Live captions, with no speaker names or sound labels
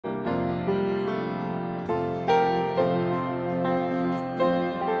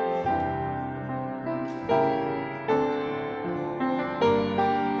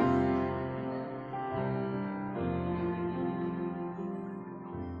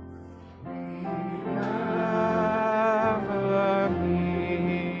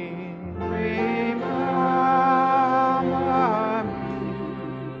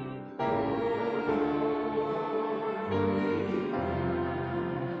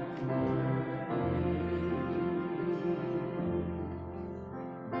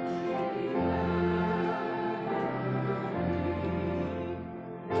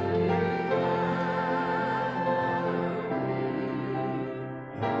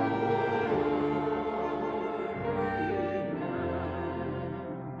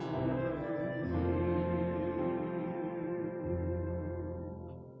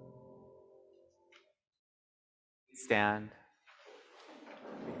stand?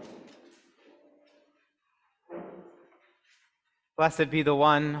 Blessed be the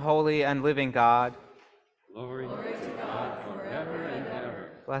one holy and living God. Glory to God forever and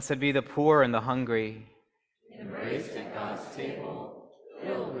ever. Blessed be the poor and the hungry. Embraced at God's table,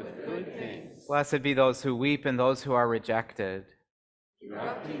 filled with good things. Blessed be those who weep and those who are rejected.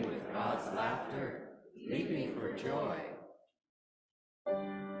 Erupting with God's laughter, leaping for joy.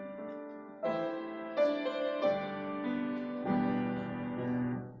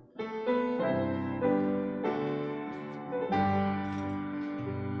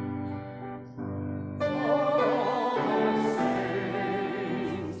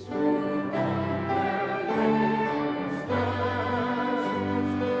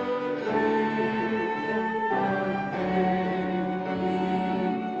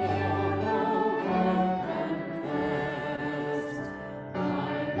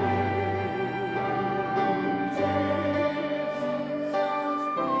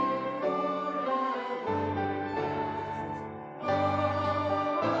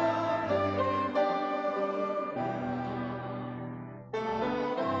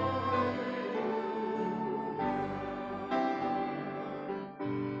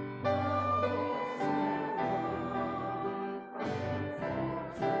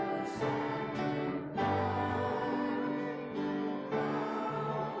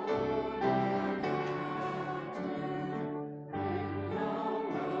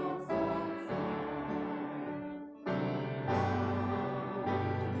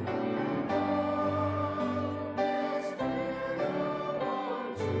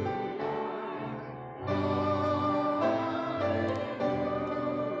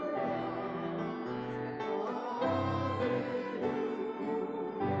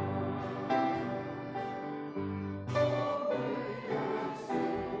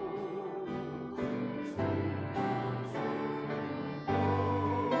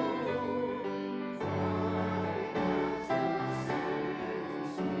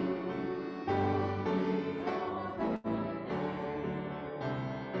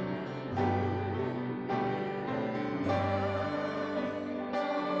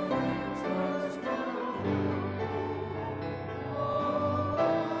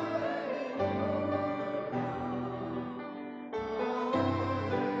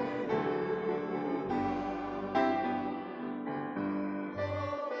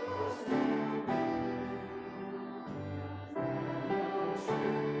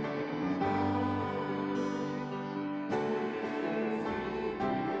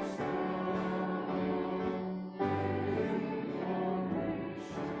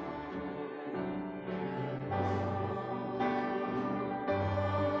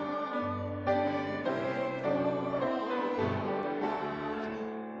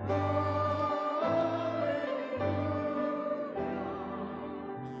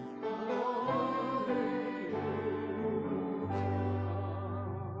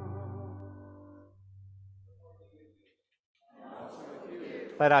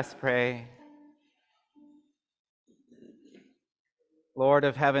 Let us pray. Lord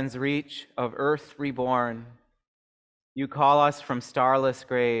of heaven's reach, of earth reborn, you call us from starless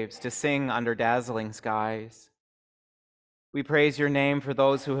graves to sing under dazzling skies. We praise your name for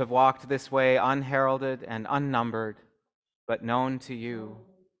those who have walked this way unheralded and unnumbered, but known to you,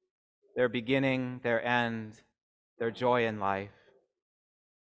 their beginning, their end, their joy in life.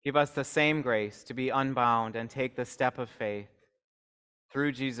 Give us the same grace to be unbound and take the step of faith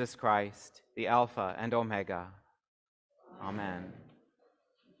through Jesus Christ, the Alpha and Omega. Amen.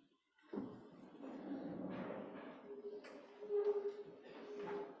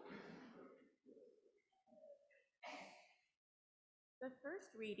 The first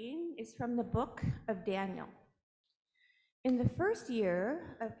reading is from the book of Daniel. In the first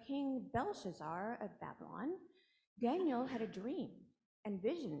year of King Belshazzar of Babylon, Daniel had a dream and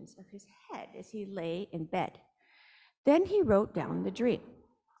visions of his head as he lay in bed. Then he wrote down the dream.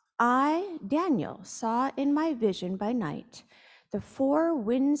 I, Daniel, saw in my vision by night the 4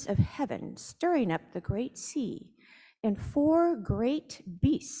 winds of heaven stirring up the great sea, and 4 great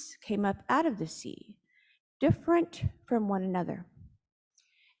beasts came up out of the sea, different from one another.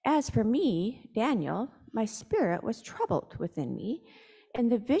 As for me, Daniel, my spirit was troubled within me,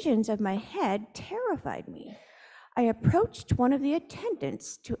 and the visions of my head terrified me. I approached one of the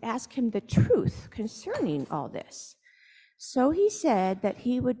attendants to ask him the truth concerning all this. So he said that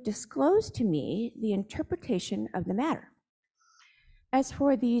he would disclose to me the interpretation of the matter. As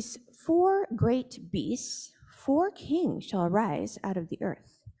for these 4 great beasts, 4 kings shall arise out of the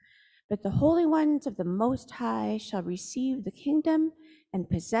earth. But the holy ones of the Most High shall receive the kingdom and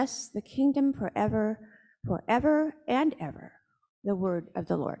possess the kingdom forever, forever and ever. The word of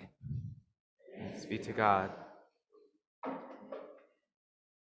the Lord. Thanks be to God.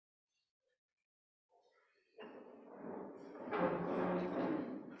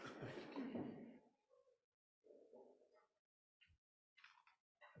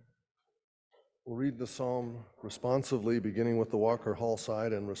 We'll read the psalm responsively, beginning with the Walker Hall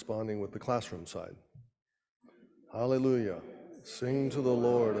side and responding with the classroom side. Hallelujah. Sing to the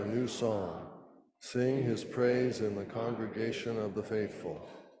Lord a new song. Sing his praise in the congregation of the faithful.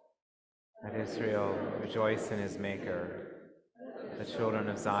 Let Israel rejoice in his Maker. The children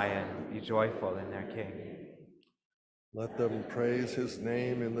of Zion be joyful in their King. Let them praise his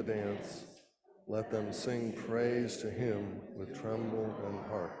name in the dance. Let them sing praise to him with tremble and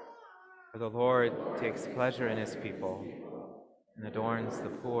harp. For the Lord takes pleasure in his people and adorns the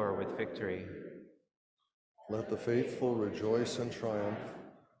poor with victory. Let the faithful rejoice and triumph.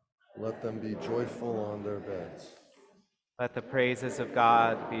 Let them be joyful on their beds. Let the praises of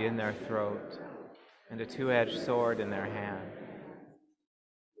God be in their throat and a two-edged sword in their hand,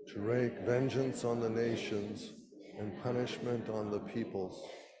 to wreak vengeance on the nations and punishment on the peoples.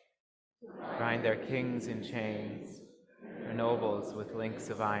 bind their kings in chains, their nobles with links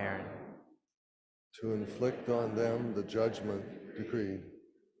of iron, to inflict on them the judgment decreed.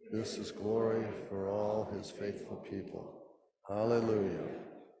 This is glory for all his faithful people. Hallelujah.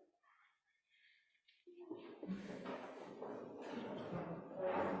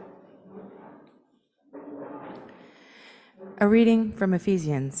 A reading from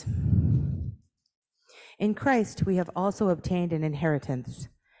Ephesians. In Christ we have also obtained an inheritance,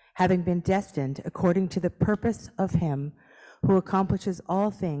 having been destined according to the purpose of him who accomplishes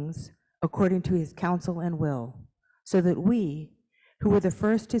all things according to his counsel and will, so that we, who were the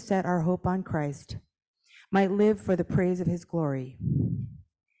first to set our hope on Christ, might live for the praise of his glory.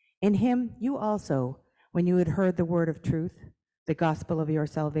 In him you also, when you had heard the word of truth, the gospel of your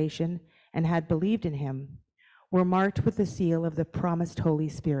salvation, and had believed in him, were marked with the seal of the promised Holy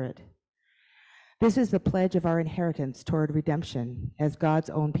Spirit. This is the pledge of our inheritance toward redemption as God's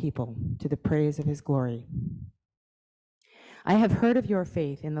own people, to the praise of his glory. I have heard of your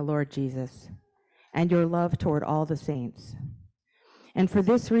faith in the Lord Jesus and your love toward all the saints. And for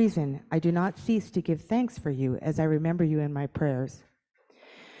this reason, I do not cease to give thanks for you as I remember you in my prayers.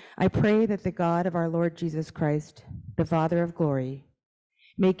 I pray that the God of our Lord Jesus Christ, the Father of glory,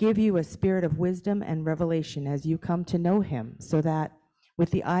 may give you a spirit of wisdom and revelation as you come to know him, so that,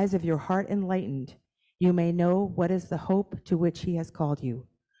 with the eyes of your heart enlightened, you may know what is the hope to which he has called you,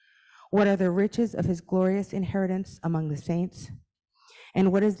 what are the riches of his glorious inheritance among the saints,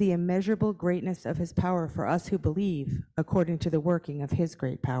 and what is the immeasurable greatness of his power for us who believe, according to the working of his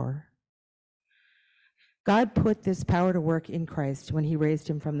great power. God put this power to work in Christ when he raised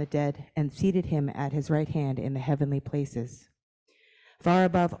him from the dead and seated him at his right hand in the heavenly places, far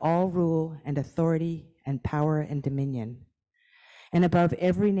above all rule and authority and power and dominion, and above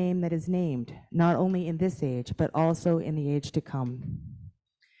every name that is named, not only in this age, but also in the age to come.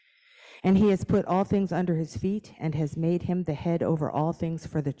 And he has put all things under his feet and has made him the head over all things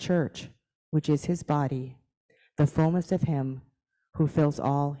for the church, which is his body, the fullness of him who fills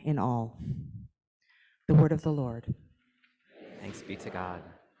all in all. The word of the Lord. Thanks be to God.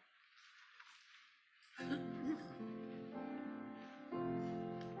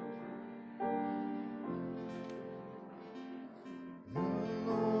 The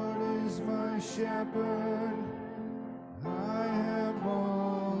Lord is my shepherd, I have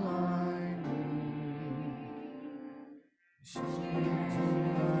all I need. She leads me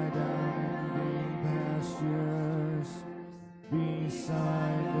lie down in green pastures,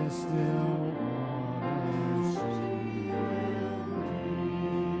 beside the still waters she will lead.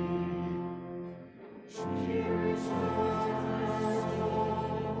 She restores my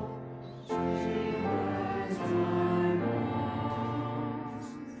soul, she rights my wrongs.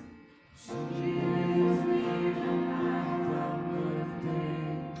 She leads me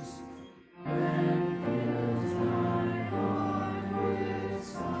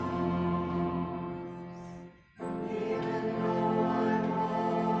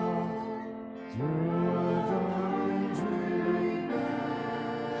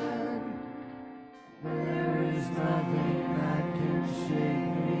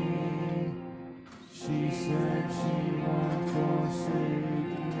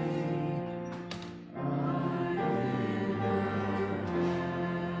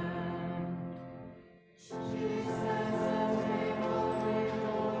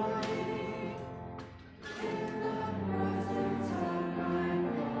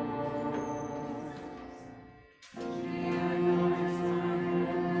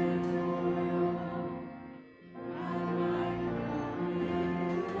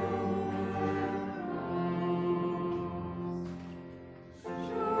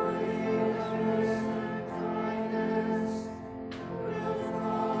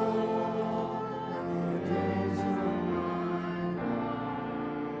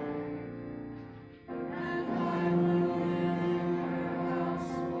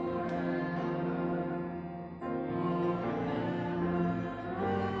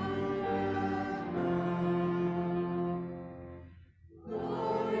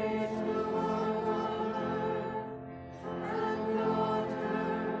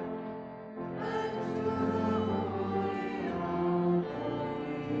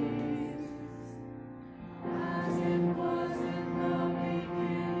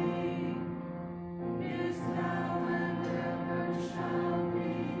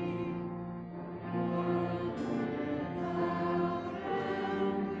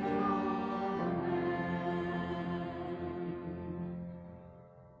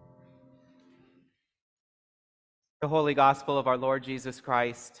The Holy Gospel of our Lord Jesus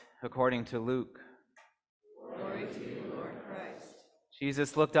Christ, according to Luke. Glory to you, Lord Christ.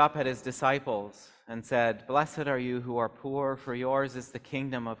 Jesus looked up at his disciples and said, "Blessed are you who are poor, for yours is the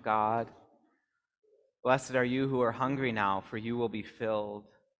kingdom of God. Blessed are you who are hungry now, for you will be filled.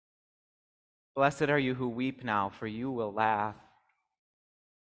 Blessed are you who weep now, for you will laugh.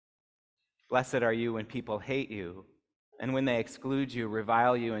 Blessed are you when people hate you, and when they exclude you,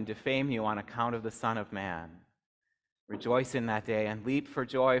 revile you, and defame you on account of the Son of Man. Rejoice in that day and leap for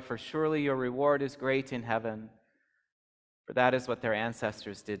joy, for surely your reward is great in heaven. For that is what their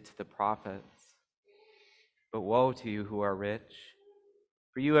ancestors did to the prophets. But woe to you who are rich,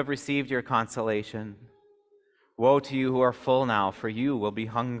 for you have received your consolation. Woe to you who are full now, for you will be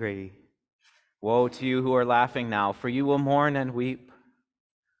hungry. Woe to you who are laughing now, for you will mourn and weep.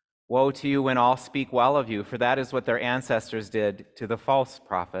 Woe to you when all speak well of you, for that is what their ancestors did to the false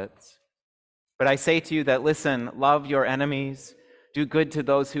prophets. But I say to you that, listen, love your enemies, do good to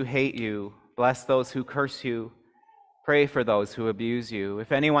those who hate you, bless those who curse you, pray for those who abuse you.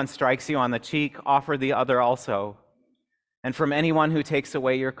 If anyone strikes you on the cheek, offer the other also. And from anyone who takes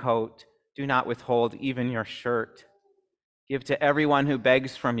away your coat, do not withhold even your shirt. Give to everyone who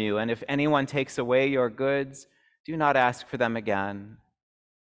begs from you, and if anyone takes away your goods, do not ask for them again.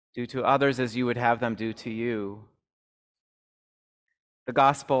 Do to others as you would have them do to you." The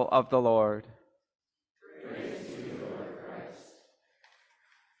Gospel of the Lord. Praise to you, Lord Christ.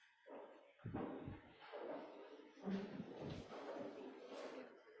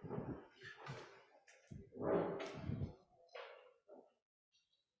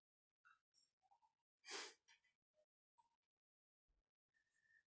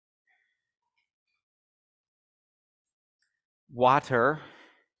 Water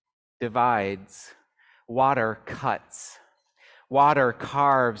divides, water cuts, water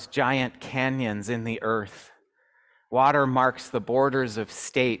carves giant canyons in the earth. Water marks the borders of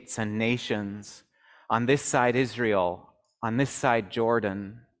states and nations. On this side, Israel, on this side,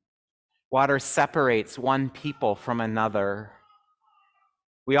 Jordan. Water separates one people from another.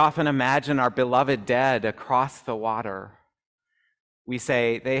 We often imagine our beloved dead across the water. We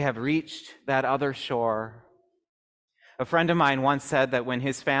say, they have reached that other shore. A friend of mine once said that when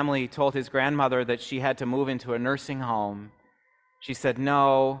his family told his grandmother that she had to move into a nursing home, she said,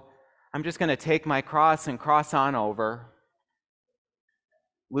 "No, I'm just going to take my cross and cross on over."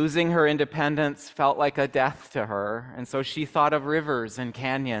 Losing her independence felt like a death to her, and so she thought of rivers and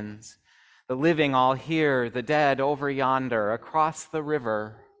canyons, the living all here, the dead over yonder, across the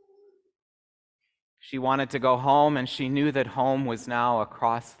river. She wanted to go home, and she knew that home was now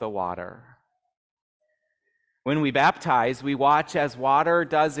across the water. When we baptize, we watch as water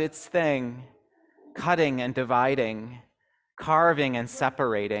does its thing, cutting and dividing, carving and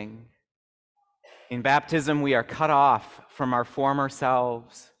separating. In baptism, we are cut off from our former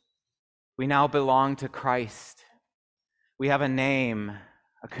selves. We now belong to Christ. We have a name,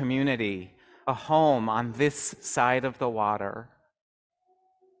 a community, a home on this side of the water.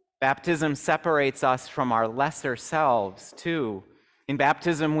 Baptism separates us from our lesser selves, too. In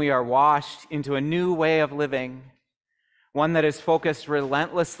baptism, we are washed into a new way of living, one that is focused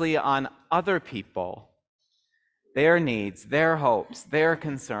relentlessly on other people, their needs, their hopes, their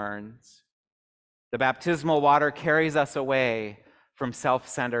concerns. The baptismal water carries us away from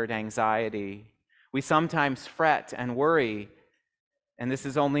self-centered anxiety. We sometimes fret and worry, and this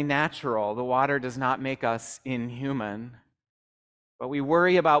is only natural. The water does not make us inhuman, but we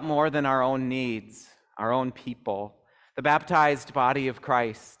worry about more than our own needs, our own people. The baptized body of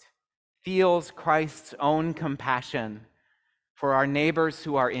Christ feels Christ's own compassion for our neighbors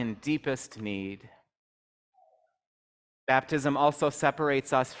who are in deepest need. Baptism also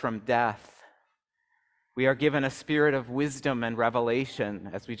separates us from death. We are given a spirit of wisdom and revelation,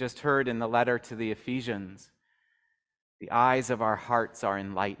 as we just heard in the letter to the Ephesians. The eyes of our hearts are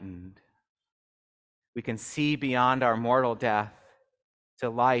enlightened. We can see beyond our mortal death to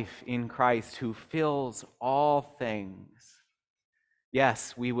life in Christ, who fills all things.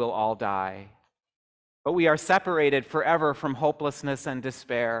 Yes, we will all die, but we are separated forever from hopelessness and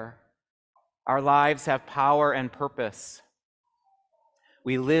despair. Our lives have power and purpose.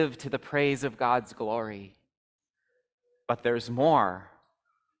 We live to the praise of God's glory. But there's more.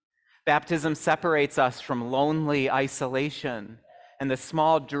 Baptism separates us from lonely isolation and the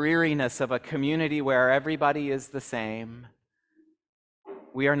small dreariness of a community where everybody is the same.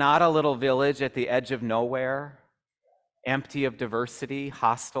 We are not a little village at the edge of nowhere, empty of diversity,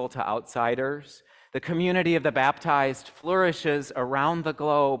 hostile to outsiders. The community of the baptized flourishes around the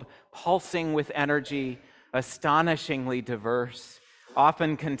globe, pulsing with energy, astonishingly diverse,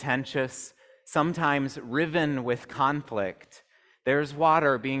 often contentious, sometimes riven with conflict. There's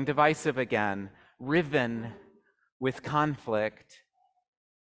water being divisive again, riven with conflict.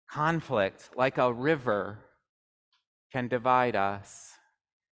 Conflict, like a river, can divide us,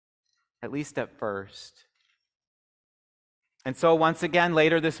 at least at first. And so once again,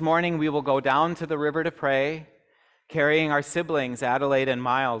 later this morning, we will go down to the river to pray, carrying our siblings, Adelaide and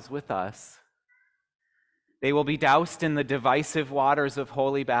Miles, with us. They will be doused in the divisive waters of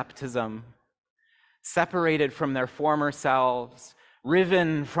holy baptism, separated from their former selves,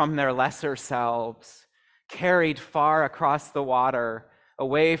 riven from their lesser selves, carried far across the water,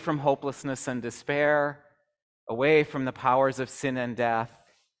 away from hopelessness and despair, away from the powers of sin and death,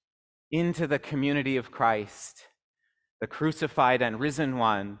 into the community of Christ, the crucified and risen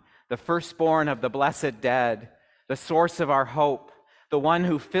one, the firstborn of the blessed dead, the source of our hope, the one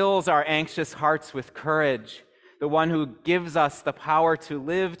who fills our anxious hearts with courage, the one who gives us the power to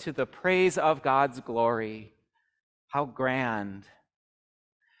live to the praise of God's glory. How grand.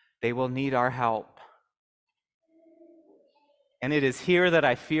 They will need our help. And it is here that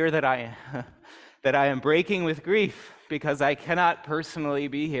I fear that I am breaking with grief, because I cannot personally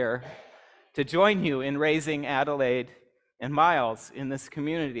be here to join you in raising Adelaide and Miles in this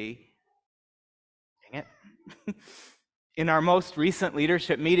community. Dang it. In our most recent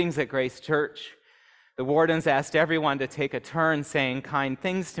leadership meetings at Grace Church, the wardens asked everyone to take a turn saying kind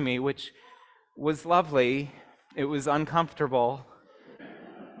things to me, which was lovely. It was uncomfortable,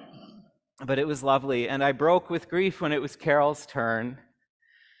 but it was lovely. And I broke with grief when it was Carol's turn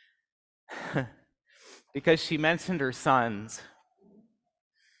because she mentioned her sons.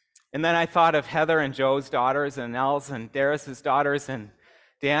 And then I thought of Heather and Joe's daughters, and Nels and Darius's daughters, and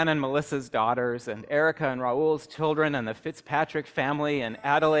Dan and Melissa's daughters, and Erica and Raul's children, and the Fitzpatrick family, and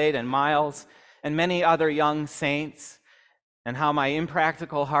Adelaide and Miles, and many other young saints, and how my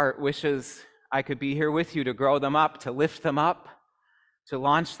impractical heart wishes I could be here with you to grow them up, to lift them up, to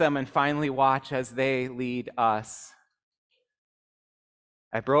launch them, and finally watch as they lead us.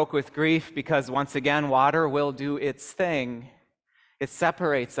 I broke with grief because once again, water will do its thing. It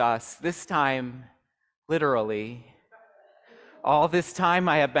separates us, this time, literally. All this time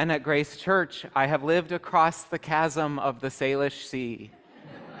I have been at Grace Church, I have lived across the chasm of the Salish Sea.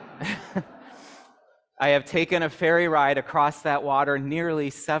 I have taken a ferry ride across that water nearly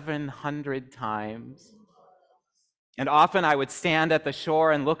 700 times. And often I would stand at the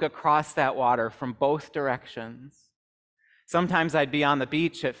shore and look across that water from both directions. Sometimes I'd be on the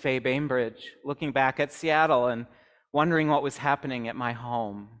beach at Bainbridge, looking back at Seattle and wondering what was happening at my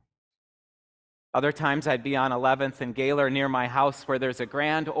home. Other times I'd be on 11th and Gaylor near my house, where there's a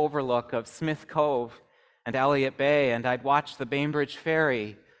grand overlook of Smith Cove and Elliott Bay, and I'd watch the Bainbridge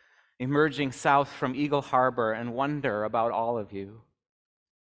ferry emerging south from Eagle Harbor and wonder about all of you.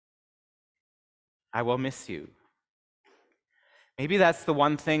 I will miss you. Maybe that's the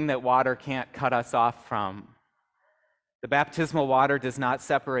one thing that water can't cut us off from. The baptismal water does not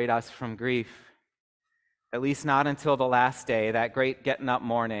separate us from grief, at least not until the last day, that great getting up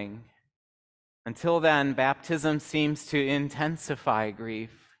morning. Until then, baptism seems to intensify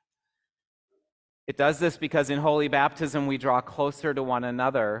grief. It does this because in holy baptism we draw closer to one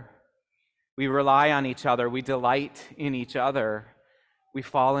another. We rely on each other. We delight in each other. We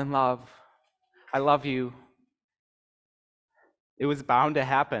fall in love. I love you. It was bound to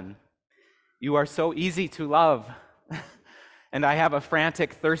happen. You are so easy to love. And I have a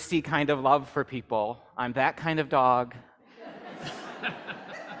frantic, thirsty kind of love for people. I'm that kind of dog.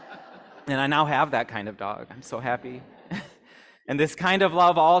 And I now have that kind of dog. I'm so happy. And this kind of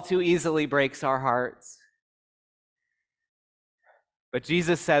love all too easily breaks our hearts. But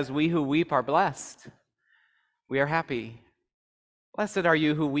Jesus says, we who weep are blessed. We are happy. Blessed are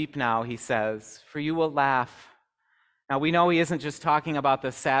you who weep now, he says, for you will laugh. Now we know he isn't just talking about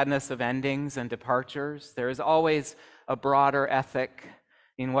the sadness of endings and departures. There is always a broader ethic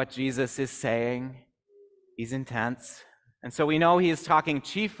in what Jesus is saying. He's intense. And so we know he is talking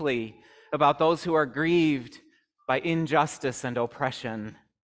chiefly about those who are grieved by injustice and oppression.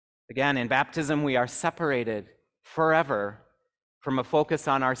 Again, in baptism, we are separated forever from a focus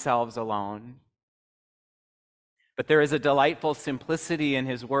on ourselves alone. But there is a delightful simplicity in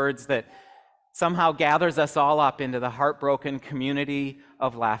his words that somehow gathers us all up into the heartbroken community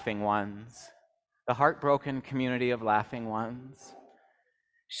of laughing ones. The heartbroken community of laughing ones.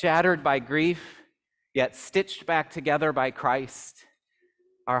 Shattered by grief, yet stitched back together by Christ,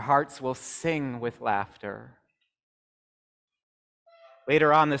 our hearts will sing with laughter.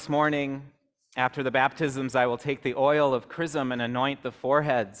 Later on this morning, after the baptisms, I will take the oil of chrism and anoint the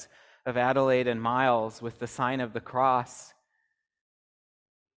foreheads of Adelaide and Miles with the sign of the cross.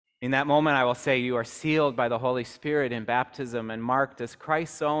 In that moment, I will say, you are sealed by the Holy Spirit in baptism and marked as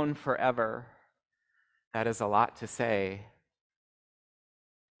Christ's own forever. That is a lot to say.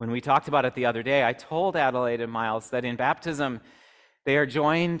 When we talked about it the other day, I told Adelaide and Miles that in baptism, they are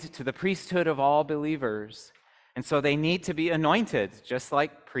joined to the priesthood of all believers. And so they need to be anointed, just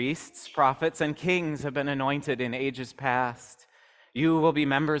like priests, prophets, and kings have been anointed in ages past. You will be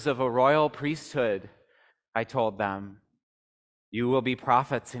members of a royal priesthood, I told them. You will be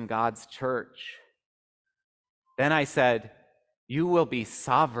prophets in God's church. Then I said, you will be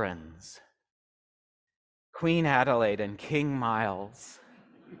sovereigns. Queen Adelaide and King Miles.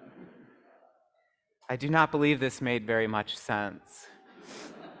 I do not believe this made very much sense.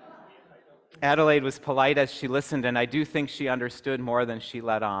 Adelaide was polite as she listened, and I do think she understood more than she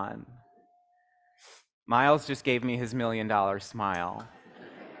let on. Miles just gave me his $1 million smile.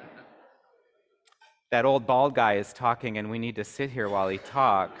 That old bald guy is talking, and we need to sit here while he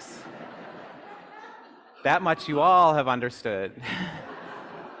talks. That much you all have understood.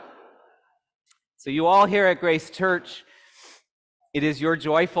 So you all here at Grace Church, it is your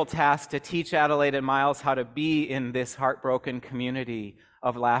joyful task to teach Adelaide and Miles how to be in this heartbroken community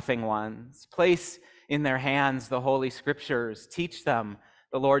of laughing ones. Place in their hands the Holy Scriptures. Teach them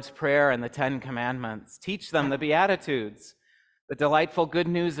the Lord's Prayer and the 10 Commandments. Teach them the Beatitudes, the delightful good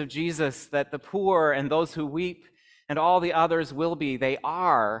news of Jesus that the poor and those who weep and all the others will be. They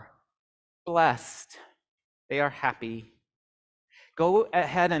are blessed. They are happy. Go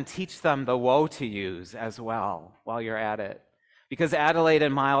ahead and teach them the woe to yous as well while you're at it. Because Adelaide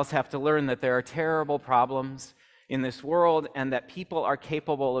and Miles have to learn that there are terrible problems in this world and that people are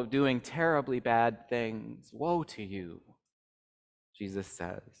capable of doing terribly bad things. Woe to you, Jesus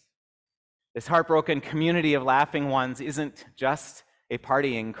says. This heartbroken community of laughing ones isn't just a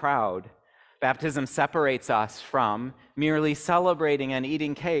partying crowd. Baptism separates us from merely celebrating and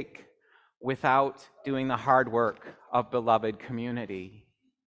eating cake without doing the hard work of beloved community.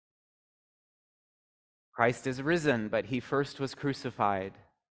 Christ is risen, but he first was crucified.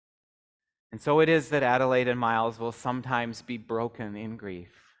 And so it is that Adelaide and Miles will sometimes be broken in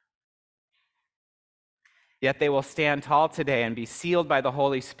grief. Yet they will stand tall today and be sealed by the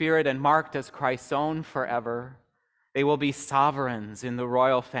Holy Spirit and marked as Christ's own forever. They will be sovereigns in the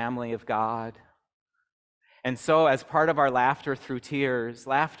royal family of God. And so, as part of our laughter through tears,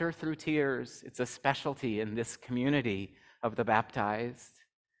 it's a specialty in this community of the baptized.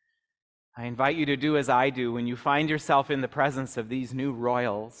 I invite you to do as I do when you find yourself in the presence of these new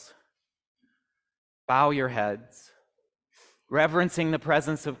royals. Bow your heads, reverencing the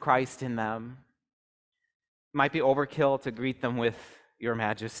presence of Christ in them. It might be overkill to greet them with your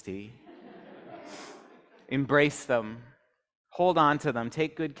majesty. Embrace them, hold on to them,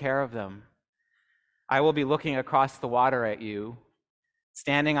 take good care of them. I will be looking across the water at you,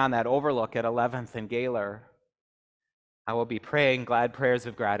 standing on that overlook at 11th and Gaylor. I will be praying glad prayers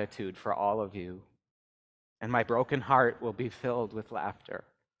of gratitude for all of you, and my broken heart will be filled with laughter.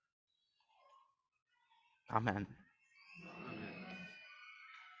 Amen.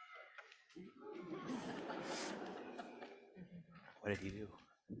 What did he do?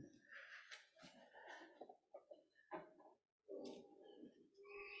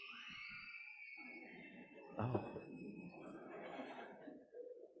 Oh.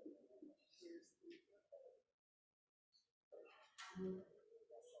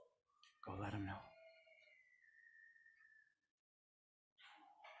 Go let him know.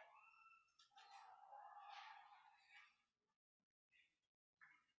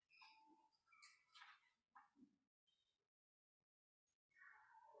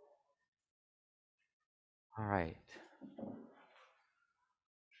 All right.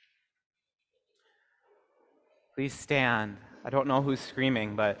 Please stand. I don't know who's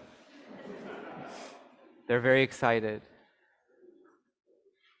screaming, but they're very excited.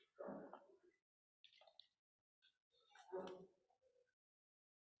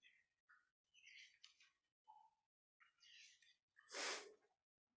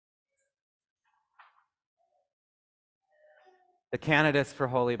 The candidates for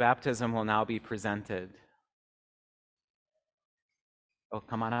holy baptism will now be presented. Oh,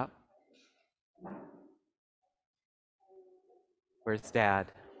 come on up. Where's Dad?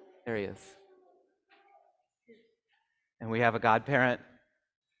 There he is. And we have a godparent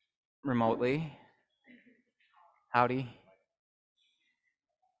remotely. Howdy.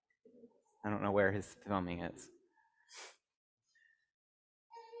 I don't know where his filming is.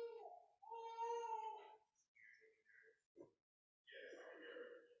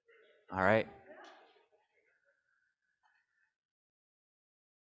 All right.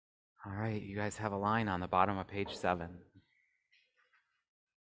 All right, you guys have a line on the bottom of page 7.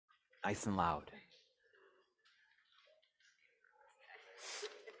 Nice and loud.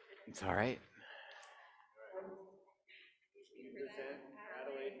 It's all right.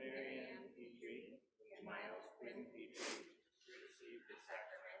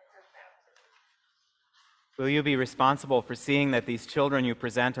 Will you be responsible for seeing that these children you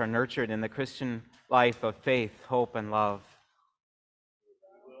present are nurtured in the Christian life of faith, hope, and love?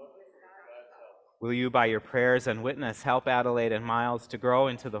 Will you, by your prayers and witness, help Adelaide and Miles to grow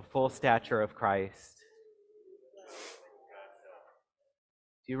into the full stature of Christ?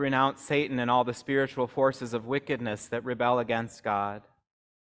 Do you renounce Satan and all the spiritual forces of wickedness that rebel against God?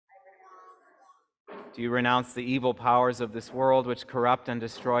 Do you renounce the evil powers of this world which corrupt and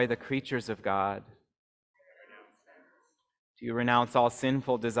destroy the creatures of God? Do you renounce all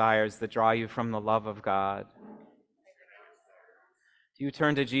sinful desires that draw you from the love of God? Do you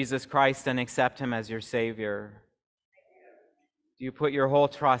turn to Jesus Christ and accept him as your Savior? Do you put your whole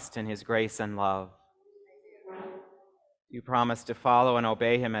trust in his grace and love? Do you promise to follow and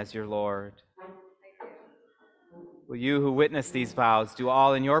obey him as your Lord? Will you who witness these vows do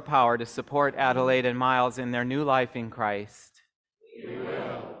all in your power to support Adelaide and Miles in their new life in Christ? We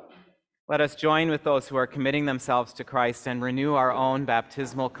will. Let us join with those who are committing themselves to Christ and renew our own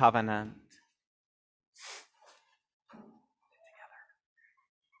baptismal covenant.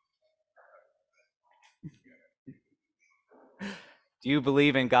 Do you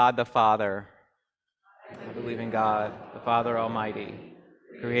believe in God the Father? I believe in God, the Father Almighty,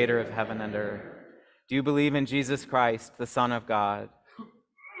 creator of heaven and earth. Do you believe in Jesus Christ, the Son of God?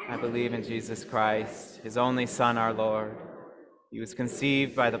 I believe in Jesus Christ, his only Son, our Lord. He was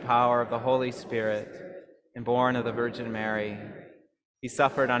conceived by the power of the Holy Spirit and born of the Virgin Mary. He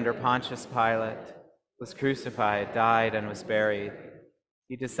suffered under Pontius Pilate, was crucified, died, and was buried.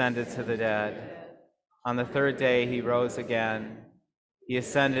 He descended to the dead. On the third day he rose again. He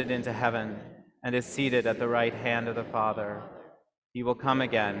ascended into heaven and is seated at the right hand of the Father. He will come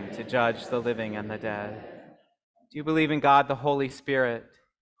again to judge the living and the dead. Do you believe in God the Holy Spirit?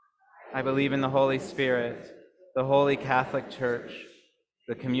 I believe in the Holy Spirit, the Holy Catholic Church,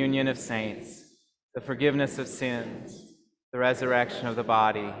 the communion of saints, the forgiveness of sins, the resurrection of the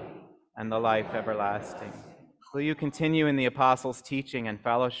body, and the life everlasting. Will you continue in the apostles' teaching and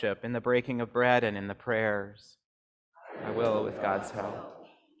fellowship, in the breaking of bread and in the prayers? I will, with God's help.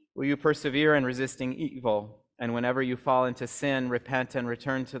 Will you persevere in resisting evil, and whenever you fall into sin, repent and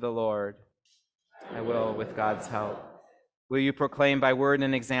return to the Lord? I will, with God's help. Will you proclaim by word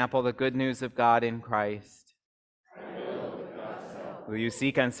and example the good news of God in Christ? I will, with God's help. Will you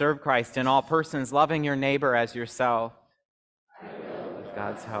seek and serve Christ in all persons, loving your neighbor as yourself? I will, With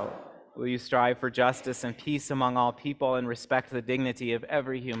God's help. Will you strive for justice and peace among all people and respect the dignity of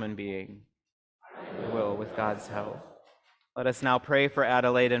every human being? I will, with God's help. Let us now pray for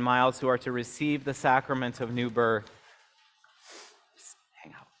Adelaide and Miles, who are to receive the sacrament of new birth. Just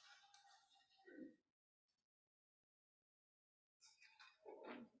hang out.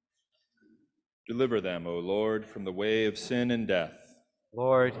 Deliver them, O Lord, from the way of sin and death.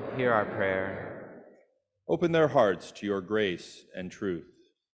 Lord, hear our prayer. Open their hearts to your grace and truth.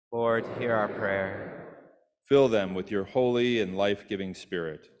 Lord, hear our prayer. Fill them with your holy and life-giving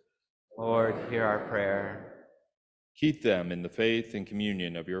Spirit. Lord, hear our prayer. Keep them in the faith and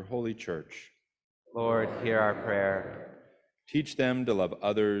communion of your holy church. Lord, hear our prayer. Teach them to love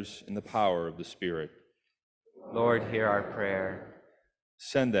others in the power of the Spirit. Lord, hear our prayer.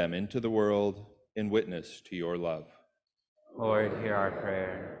 Send them into the world in witness to your love. Lord, hear our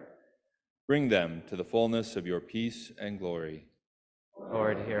prayer. Bring them to the fullness of your peace and glory.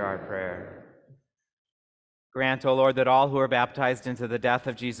 Lord, hear our prayer. Grant, O Lord, that all who are baptized into the death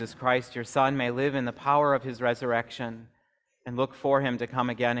of Jesus Christ, your Son, may live in the power of his resurrection and look for him to come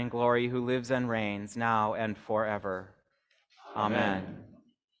again in glory, who lives and reigns now and forever. Amen.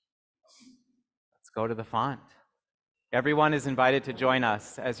 Let's go to the font. Everyone is invited to join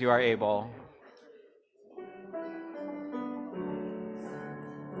us as you are able.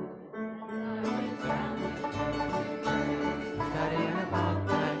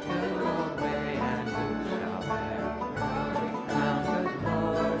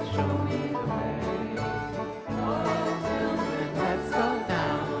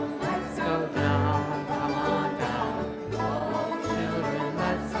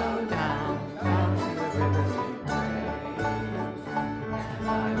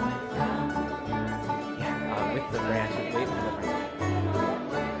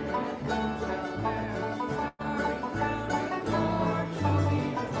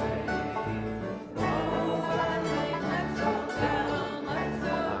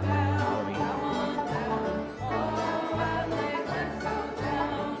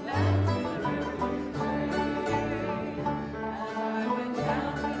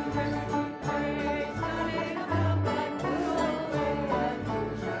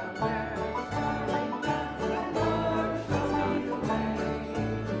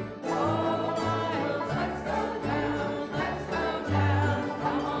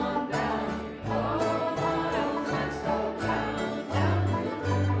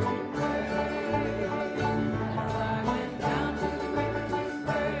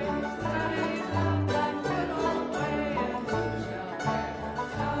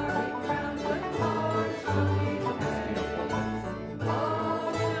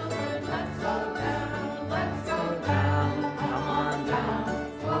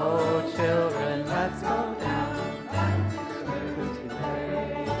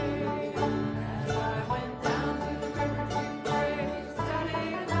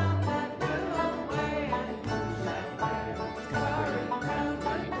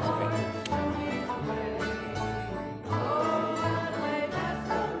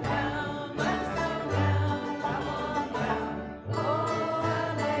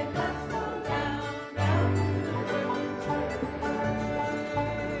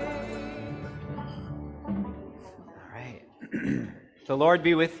 The Lord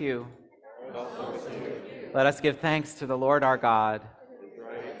be with you. Let us give thanks to the Lord our God.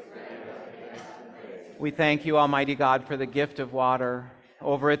 We thank you, Almighty God, for the gift of water.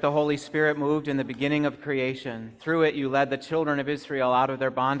 Over it, the Holy Spirit moved in the beginning of creation. Through it, you led the children of Israel out of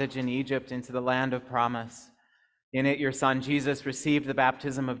their bondage in Egypt into the land of promise. In it, your Son, Jesus, received the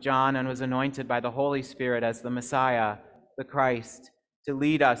baptism of John and was anointed by the Holy Spirit as the Messiah, the Christ, to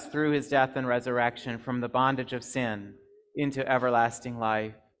lead us through his death and resurrection from the bondage of sin into everlasting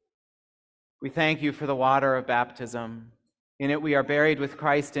life. We thank you for the water of baptism. In it we are buried with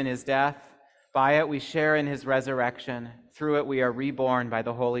Christ in his death. By it we share in his resurrection. Through it we are reborn by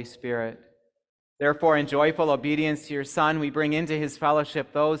the Holy Spirit. Therefore, in joyful obedience to your Son, we bring into his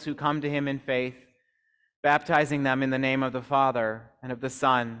fellowship those who come to him in faith, baptizing them in the name of the Father, and of the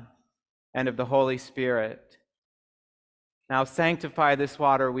Son, and of the Holy Spirit. Now sanctify this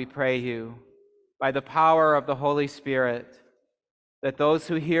water, we pray you, by the power of the Holy Spirit, that those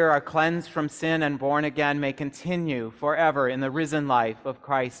who hear are cleansed from sin and born again may continue forever in the risen life of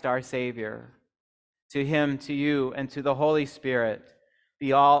Christ our Savior. To him, to you, and to the Holy Spirit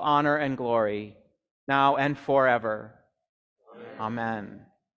be all honor and glory, now and forever. Amen.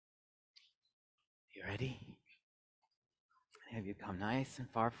 You ready? Have you come nice and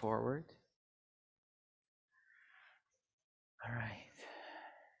far forward? All right.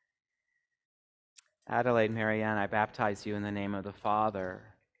 Adelaide, Marianne, I baptize you in the name of the Father,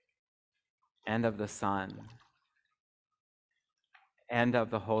 and of the Son, and of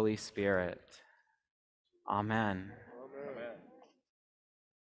the Holy Spirit. Amen. Amen.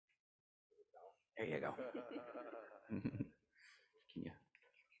 There you go. Can you?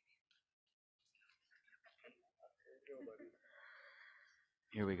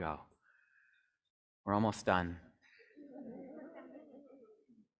 Here we go. We're almost done.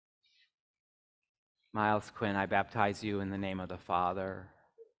 Miles Quinn, I baptize you in the name of the Father,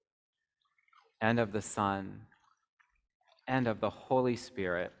 and of the Son, and of the Holy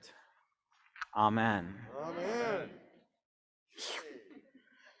Spirit. Amen. Amen.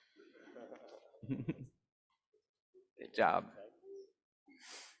 Good job.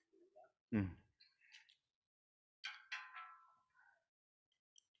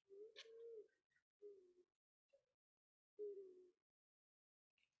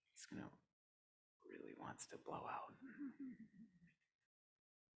 It's gonna really wants to blow out.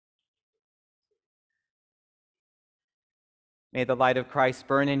 May the light of Christ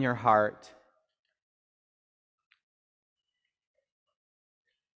burn in your heart.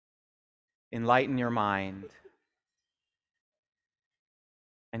 Enlighten your mind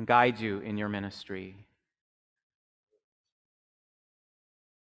and guide you in your ministry.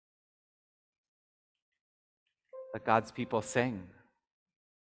 Let God's people sing.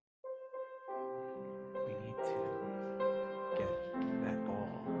 We need to get that bowl.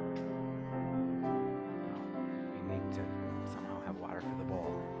 We need to somehow have water for the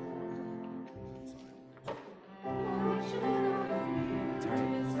bowl. It's all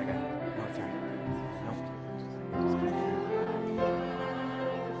right. I got it. No, it's all right. Nope.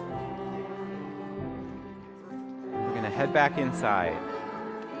 We're going to head back inside.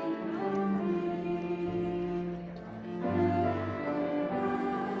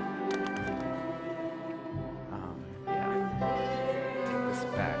 Take this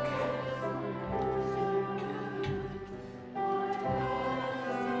back.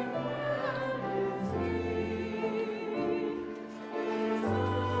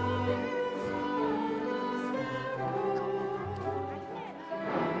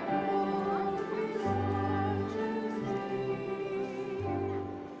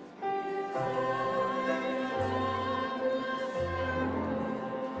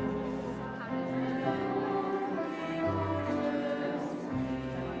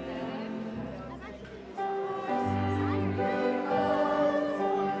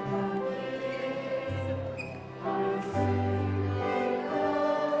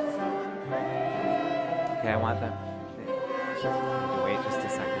 Okay, I want them. Wait just a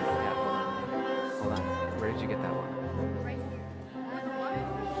second. Yeah. Hold on. Where did you get that one?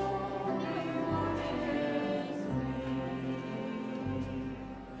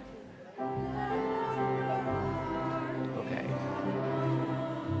 Okay.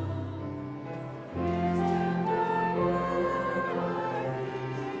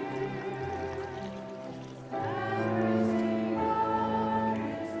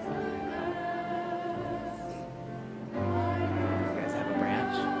 You guys have a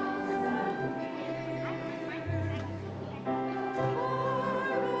branch?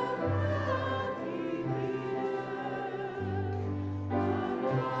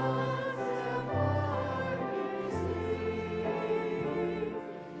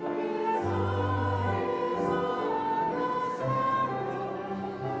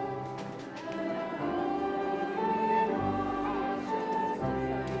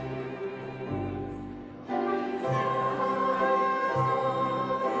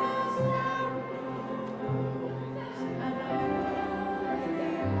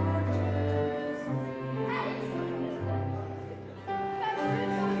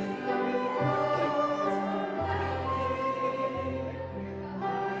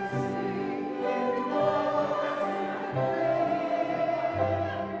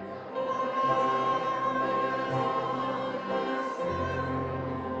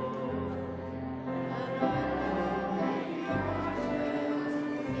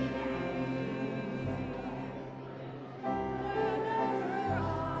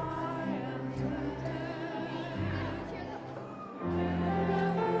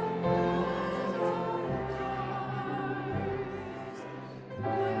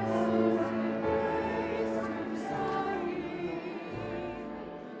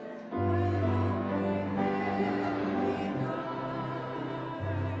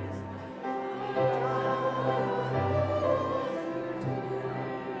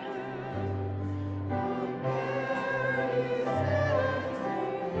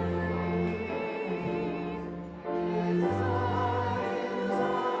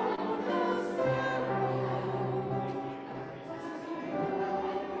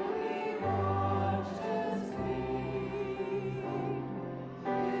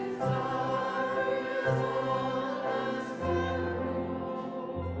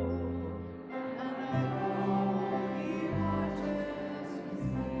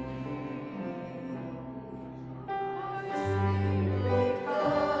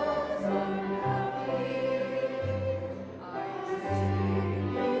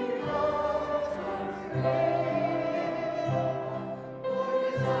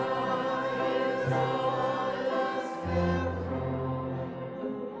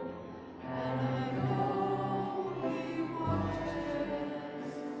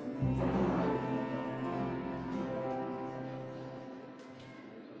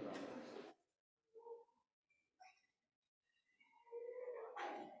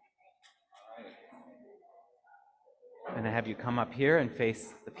 to have you come up here and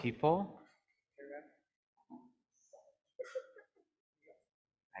face the people.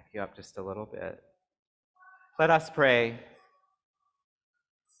 Back you up just a little bit. Let us pray.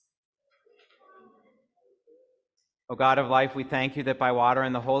 O God of life, we thank you that by water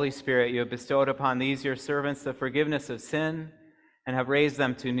and the Holy Spirit you have bestowed upon these your servants the forgiveness of sin and have raised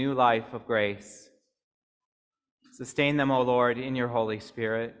them to new life of grace. Sustain them, O Lord, in your Holy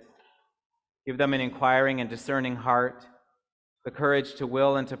Spirit. Give them an inquiring and discerning heart, the courage to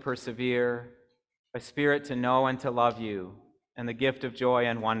will and to persevere, a spirit to know and to love you, and the gift of joy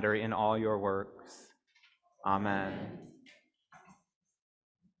and wonder in all your works. Amen. Have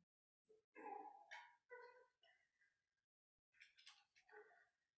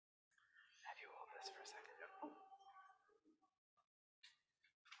you hold this for a second?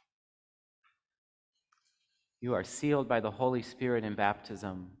 You are sealed by the Holy Spirit in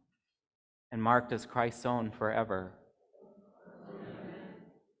baptism and marked as Christ's own forever.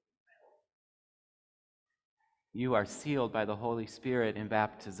 You are sealed by the Holy Spirit in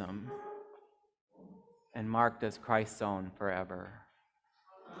baptism and marked as Christ's own forever.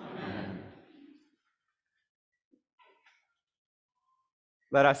 Amen.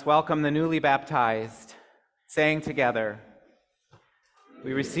 Let us welcome the newly baptized, saying together,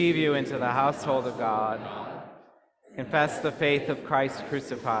 we receive you into the household of God, confess the faith of Christ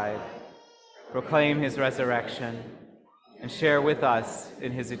crucified, proclaim his resurrection, and share with us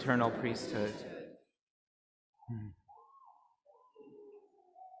in his eternal priesthood.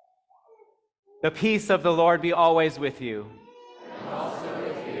 The peace of the Lord be always with you. And also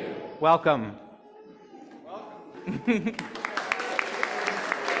with you. Welcome.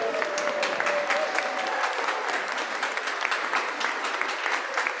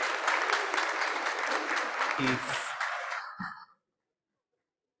 Peace.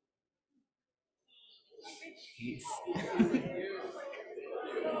 Peace. Peace.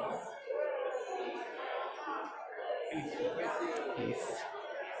 Peace.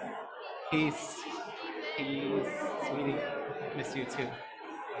 Peace. Sweetie, miss you too.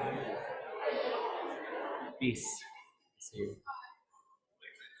 Peace. Miss you.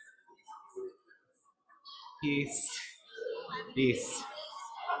 Peace. Peace.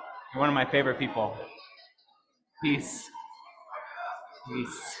 You're one of my favorite people. Peace.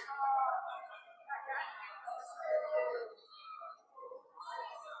 Peace.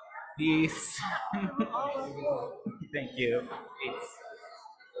 Peace. Thank you. Peace.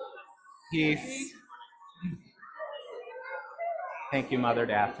 Peace. Thank you, Mother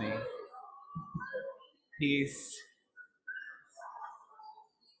Daphne. Peace.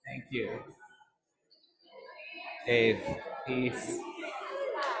 Thank you. Dave, peace.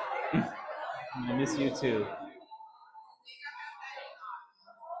 I miss you too.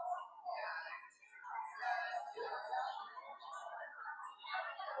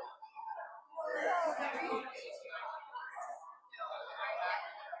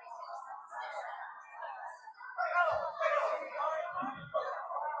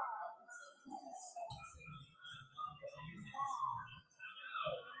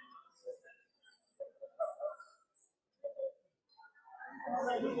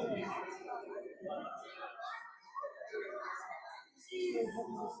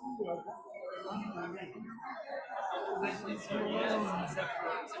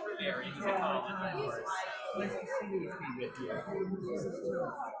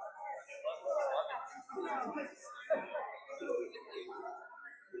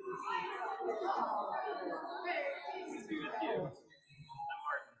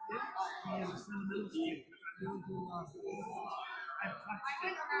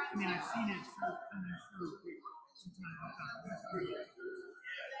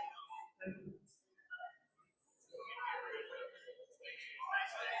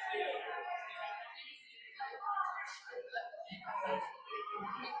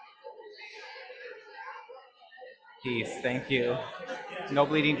 Peace, thank you. No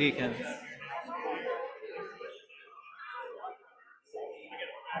bleeding deacons.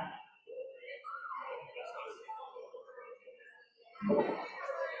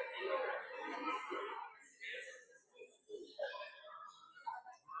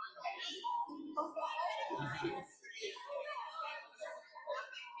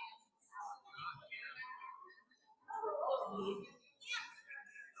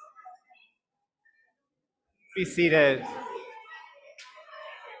 Be seated.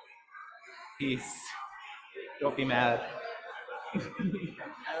 Peace. Don't be mad.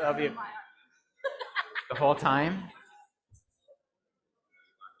 I love you. The whole time?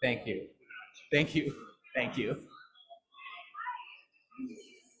 Thank you. Thank you. Thank you.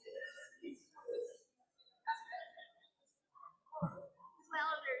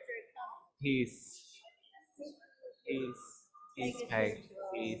 Peace. Peace. Peace, Peg.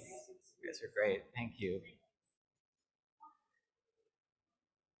 Peace. You guys are great. Thank you.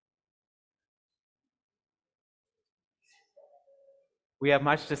 We have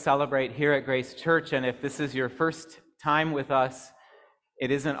much to celebrate here at Grace Church, and if this is your first time with us, it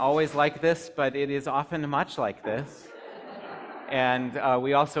isn't always like this, but it is often much like this. And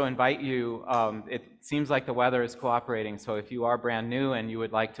we also invite you, it seems like the weather is cooperating, so if you are brand new and you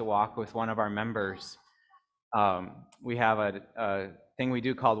would like to walk with one of our members, we have a thing we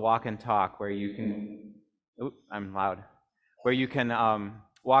do called Walk and Talk, where you can, I'm loud, where you can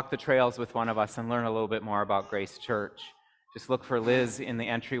walk the trails with one of us and learn a little bit more about Grace Church. Just look for Liz in the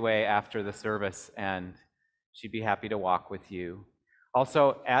entryway after the service, and she'd be happy to walk with you.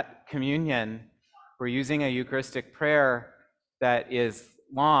 Also, at communion, we're using a Eucharistic prayer that is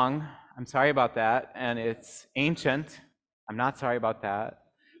long. I'm sorry about that, and it's ancient. I'm not sorry about that.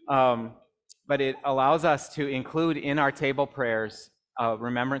 But it allows us to include in our table prayers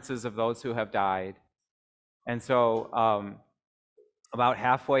remembrances of those who have died. And so about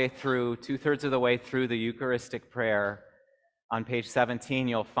halfway through, 2/3 of the way through the Eucharistic prayer, on page 17,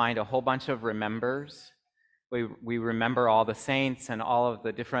 you'll find a whole bunch of remembers. We remember all the saints and all of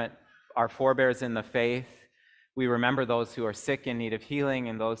the different, our forebears in the faith. We remember those who are sick in need of healing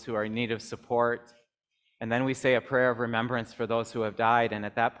and those who are in need of support. And then we say a prayer of remembrance for those who have died. And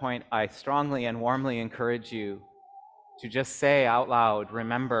at that point, I strongly and warmly encourage you to just say out loud,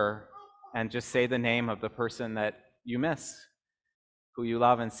 remember, and just say the name of the person that you miss, who you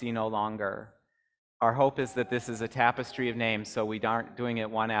love and see no longer. Our hope is that this is a tapestry of names, so we aren't doing it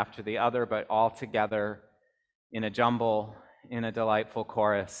one after the other, but all together in a jumble, in a delightful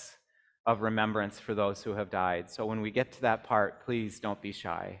chorus of remembrance for those who have died. So when we get to that part, please don't be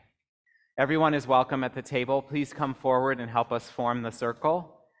shy. Everyone is welcome at the table. Please come forward and help us form the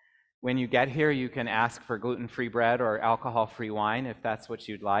circle. When you get here, you can ask for gluten-free bread or alcohol-free wine if that's what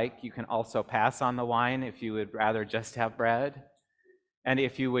you'd like. You can also pass on the wine if you would rather just have bread. And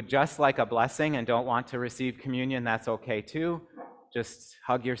if you would just like a blessing and don't want to receive communion, that's okay too. Just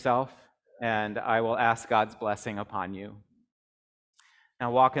hug yourself, and I will ask God's blessing upon you.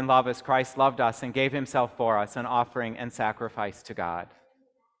 Now walk in love as Christ loved us and gave himself for us, an offering and sacrifice to God.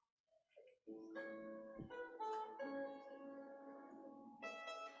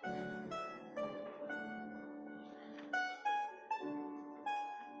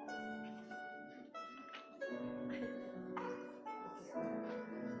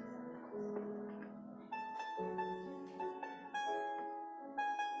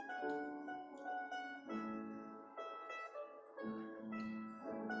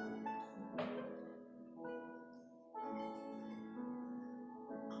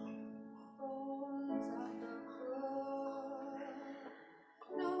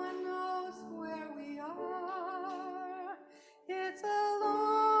 It's a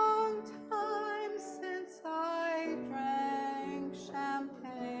long time since I drank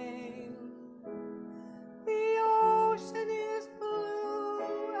champagne. The ocean is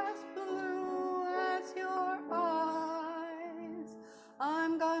blue as your eyes.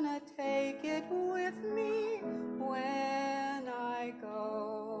 I'm gonna take it with me when I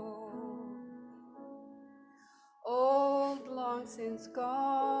go. Old, long since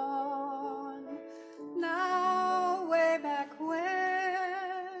gone, now way back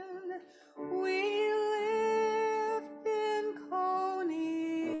when we lived in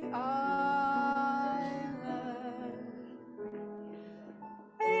Coney Island.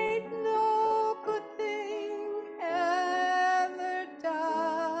 Ain't no good thing ever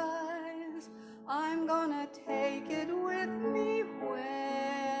dies. I'm gonna take it with me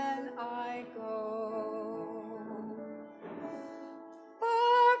when I go.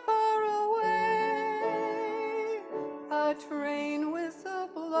 Far, far away.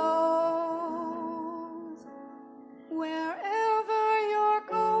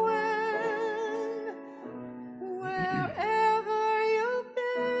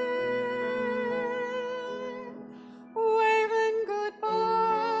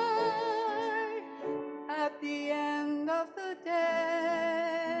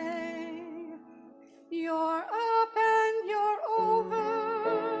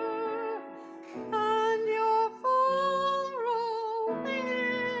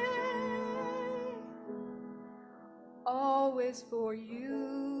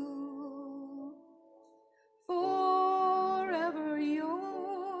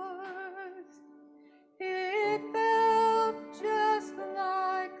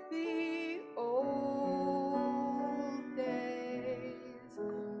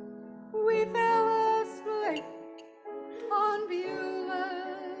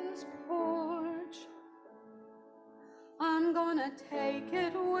 gonna take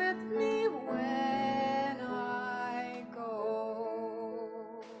it with me when I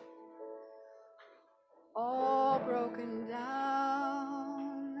go. All broken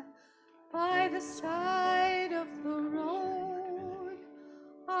down by the side of the road,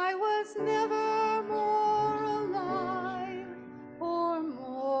 I was never more alive or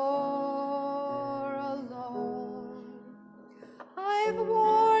more alone. I've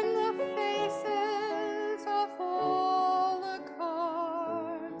worn the faces of all the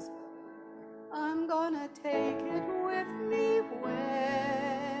cards. I'm gonna take it with me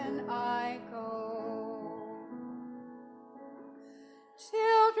when I go.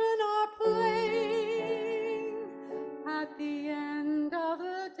 Children are playing at the end of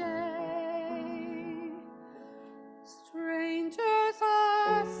the day. Strangers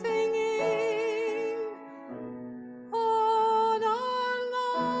are singing on our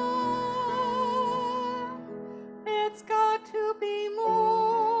lawn. It's got to be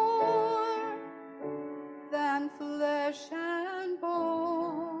more than flesh and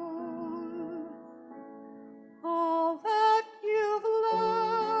bone. All that you've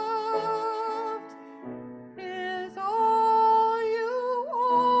loved is all you owe.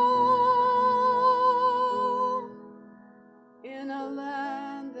 In a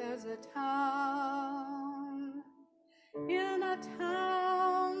land there's a town. In a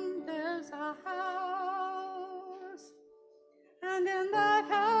town there's a house. And in that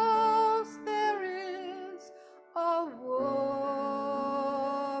house there is a woman.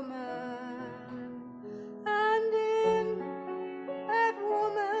 And in that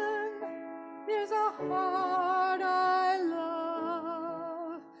woman there's a heart I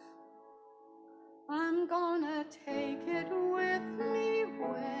love. I'm gonna take it with me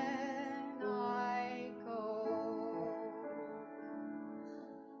when I go.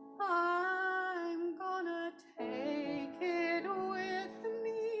 I'm gonna take it with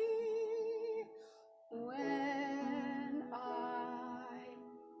me when I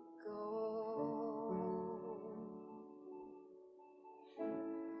go.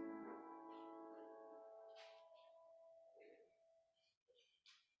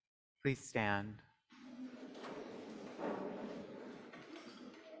 Please stand.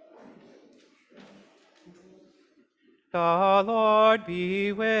 The Lord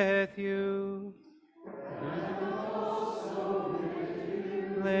be with you.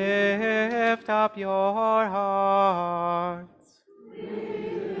 Lift up your hearts.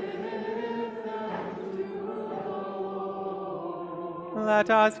 Let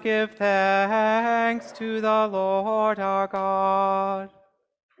us give thanks to the Lord our God.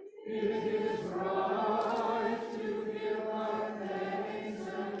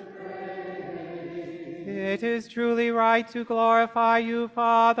 It is truly right to glorify you,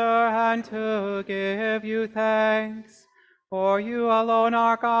 Father, and to give you thanks. For you alone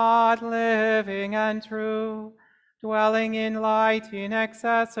are God, living and true, dwelling in light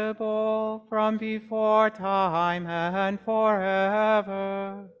inaccessible from before time and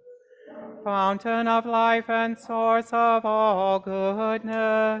forever. Fountain of life and source of all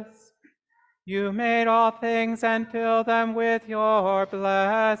goodness, you made all things and filled them with your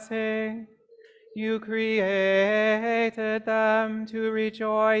blessing. You created them to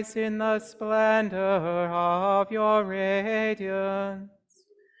rejoice in the splendor of your radiance.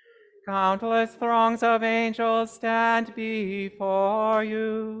 Countless throngs of angels stand before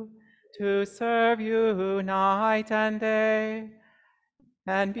you to serve you night and day.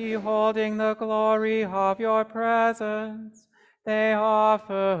 And beholding the glory of your presence, they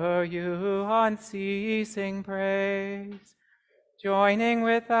offer you unceasing praise. Joining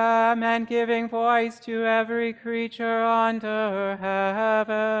with them and giving voice to every creature under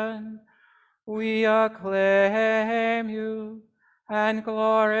heaven, we acclaim you and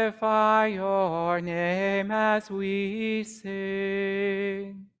glorify your name as we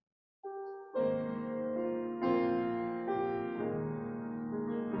sing.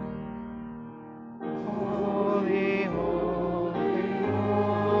 Holy, holy,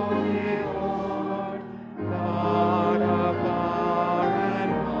 holy Lord, God of power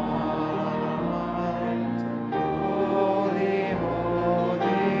and might. Holy,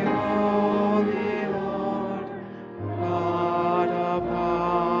 holy, holy Lord, God of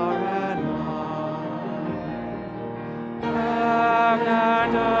power and might. Heaven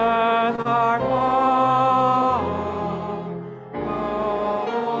and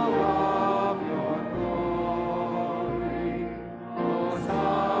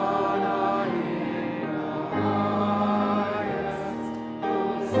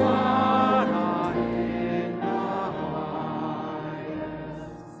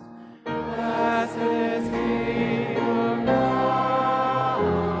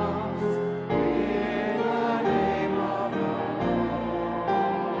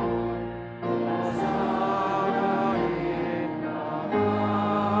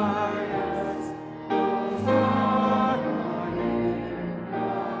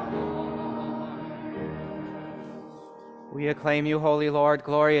We acclaim you, Holy Lord,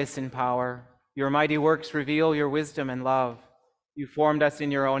 glorious in power. Your mighty works reveal your wisdom and love. You formed us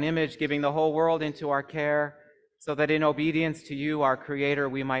in your own image, giving the whole world into our care, so that in obedience to you, our Creator,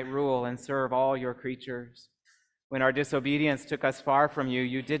 we might rule and serve all your creatures. When our disobedience took us far from you,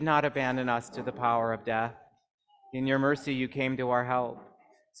 you did not abandon us to the power of death. In your mercy, you came to our help,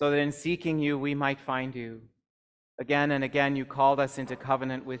 so that in seeking you, we might find you. Again and again, you called us into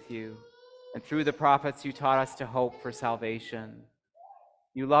covenant with you, and through the prophets, you taught us to hope for salvation.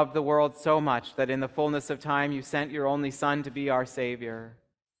 You loved the world so much that in the fullness of time, you sent your only Son to be our Savior.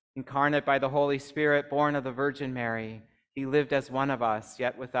 Incarnate by the Holy Spirit, born of the Virgin Mary, he lived as one of us,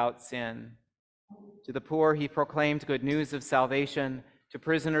 yet without sin. To the poor, he proclaimed good news of salvation, to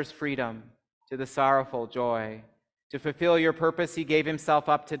prisoners freedom, to the sorrowful joy. To fulfill your purpose, he gave himself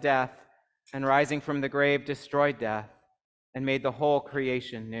up to death, and rising from the grave, destroyed death, and made the whole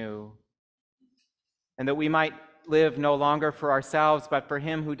creation new. And that we might live no longer for ourselves, but for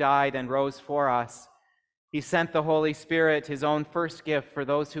him who died and rose for us, he sent the Holy Spirit, his own first gift for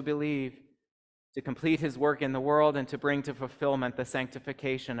those who believe, to complete his work in the world and to bring to fulfillment the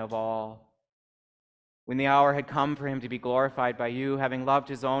sanctification of all. When the hour had come for him to be glorified by you, having loved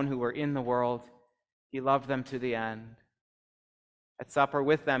his own who were in the world, he loved them to the end. At supper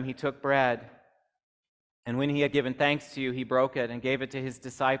with them, he took bread, and when he had given thanks to you, he broke it and gave it to his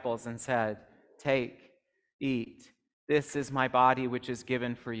disciples and said, "Take, eat. This is my body, which is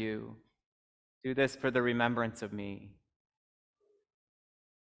given for you. Do this for the remembrance of me."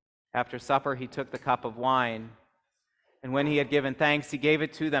 After supper, he took the cup of wine, and when he had given thanks, he gave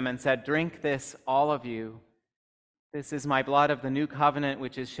it to them and said, "Drink this, all of you. This is my blood of the new covenant,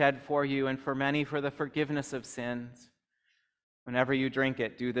 which is shed for you and for many for the forgiveness of sins. Whenever you drink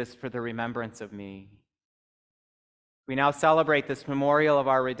it, do this for the remembrance of me." We now celebrate this memorial of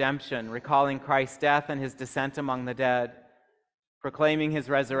our redemption, recalling Christ's death and his descent among the dead, proclaiming his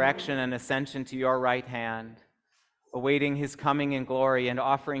resurrection and ascension to your right hand, awaiting his coming in glory, and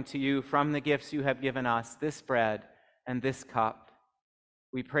offering to you from the gifts you have given us this bread and this cup.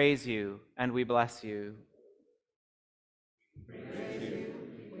 We praise you and we bless you. We praise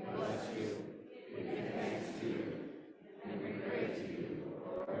you, we bless you, we give thanks to you, and we pray to you,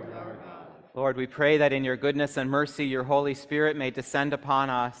 Lord our God. Lord, we pray that in your goodness and mercy, your Holy Spirit may descend upon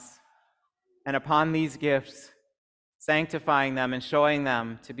us and upon these gifts, sanctifying them and showing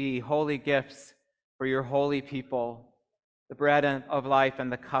them to be holy gifts for your holy people, the bread of life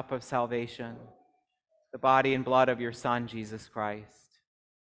and the cup of salvation, the body and blood of your Son, Jesus Christ.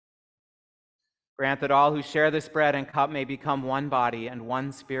 Grant that all who share this bread and cup may become one body and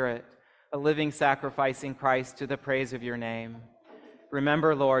one spirit, a living sacrifice in Christ to the praise of your name.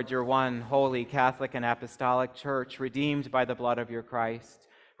 Remember, Lord, your one holy Catholic and Apostolic Church, redeemed by the blood of your Christ.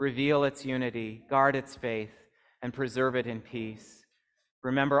 Reveal its unity, guard its faith, and preserve it in peace.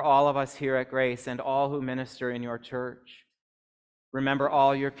 Remember all of us here at Grace and all who minister in your church. Remember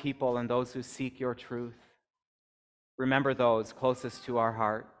all your people and those who seek your truth. Remember those closest to our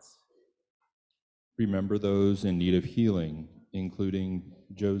hearts. Remember those in need of healing, including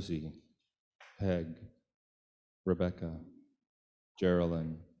Josie, Peg, Rebecca,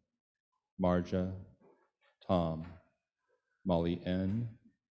 Geraldine, Marja, Tom, Molly N.,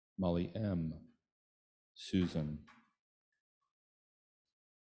 Molly M., Susan.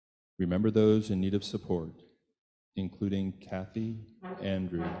 Remember those in need of support, including Kathy,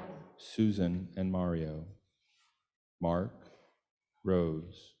 Andrew, Susan, and Mario, Mark,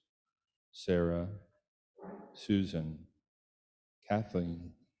 Rose, Sarah, Susan,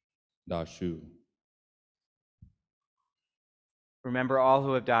 Kathleen, Dashu. Remember all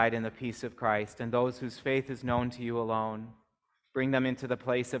who have died in the peace of Christ and those whose faith is known to you alone. Bring them into the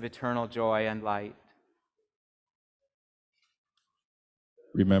place of eternal joy and light.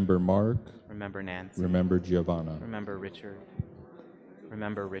 Remember Mark. Remember Nancy. Remember Giovanna. Remember Richard.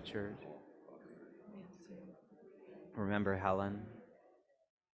 Remember Richard. Remember Helen.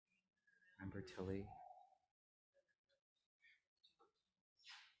 Remember Tilly.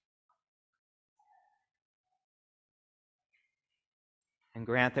 And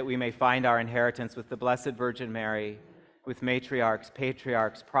grant that we may find our inheritance with the Blessed Virgin Mary, with matriarchs,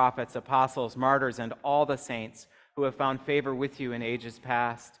 patriarchs, prophets, apostles, martyrs, and all the saints who have found favor with you in ages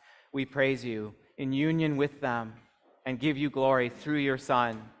past. We praise you in union with them and give you glory through your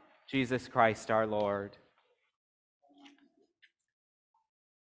Son, Jesus Christ our Lord.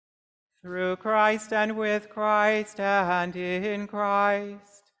 Through Christ and with Christ and in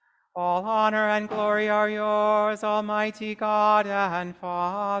Christ, all honor and glory are yours, Almighty God and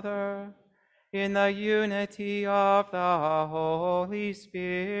Father, in the unity of the Holy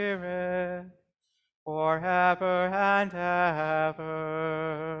Spirit. forever and ever.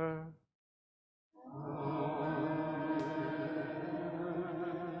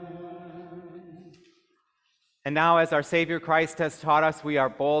 And now, as our Savior Christ has taught us, we are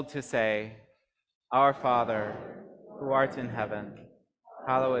bold to say, Our Father, who art in heaven,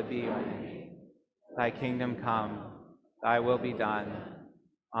 hallowed be your name. Thy kingdom come, thy will be done,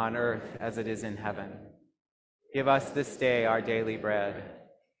 on earth as it is in heaven. Give us this day our daily bread,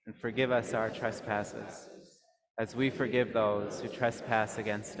 and forgive us our trespasses, as we forgive those who trespass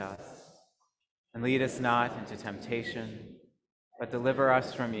against us. And lead us not into temptation, but deliver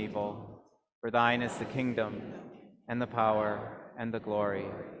us from evil. For thine is the kingdom, and the power, and the glory,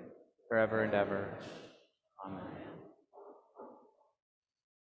 forever and ever. Amen.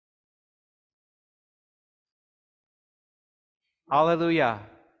 Hallelujah.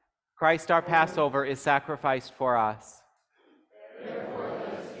 Christ our Passover is sacrificed for us. Therefore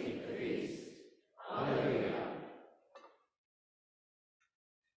let us keep the feast. Hallelujah.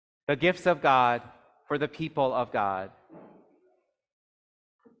 The gifts of God for the people of God.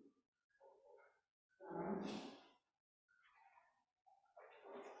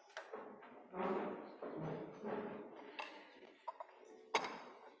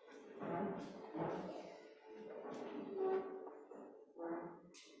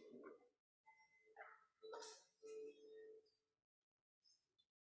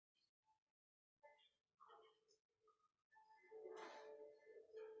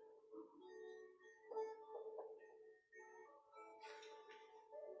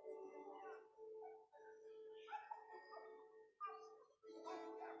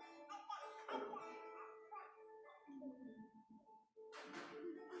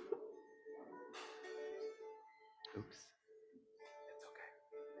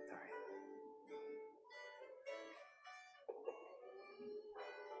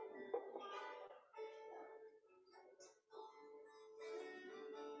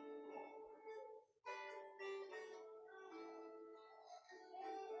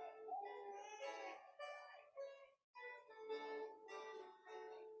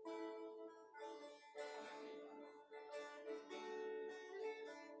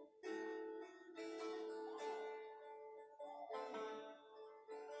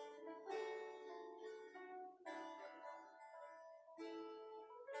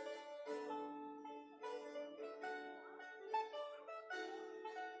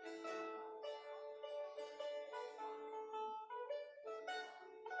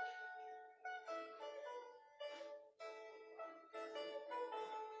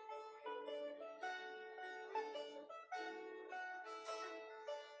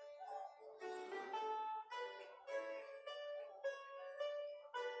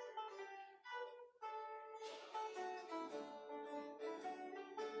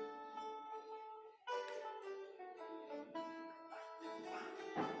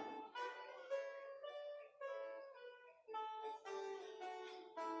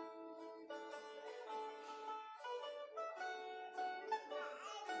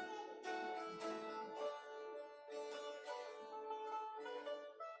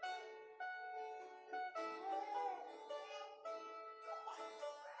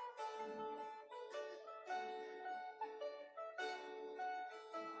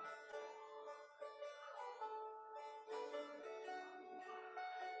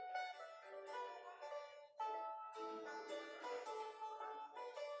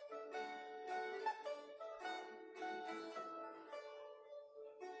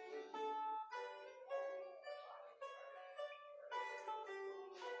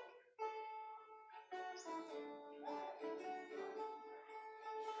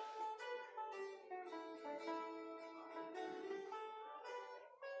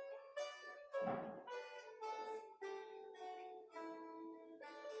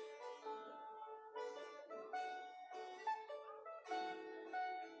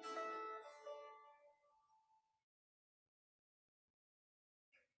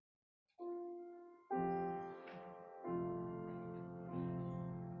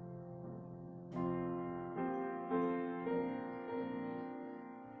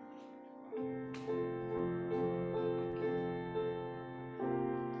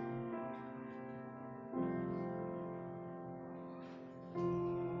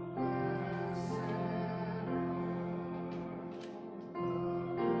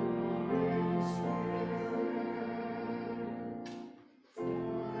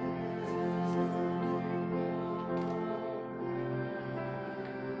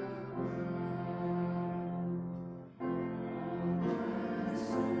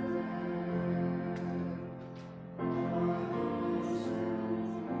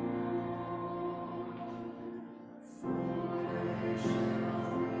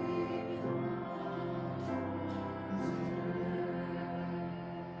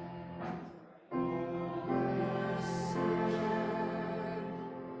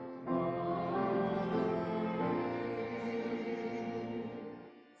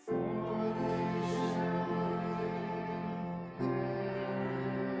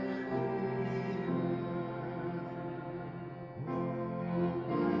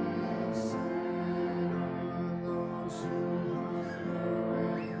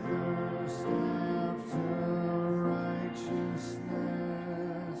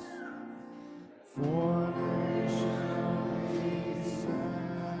 for they shall be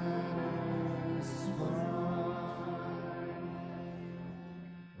satisfied.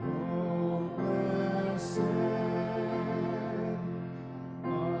 Oh, blessed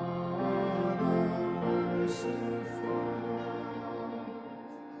are the merciful,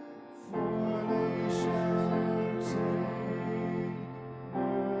 for they shall obtain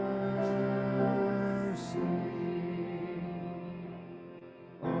mercy.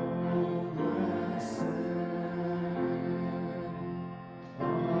 Oh, blessed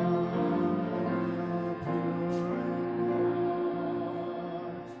are the pure in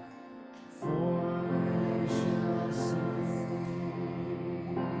heart, for they shall see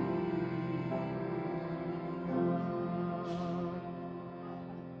God.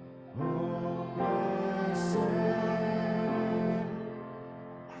 Oh, blessed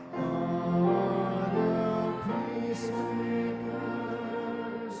are the peacemakers,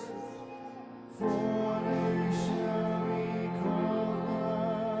 for they shall be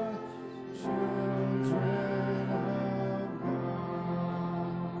called the children of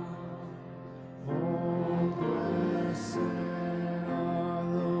God. Oh, blessed are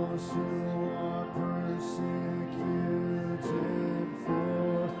those who are persecuted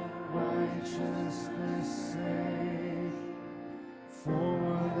for righteousness' sake,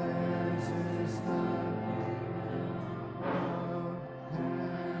 for theirs is the kingdom of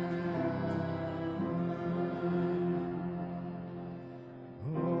heaven.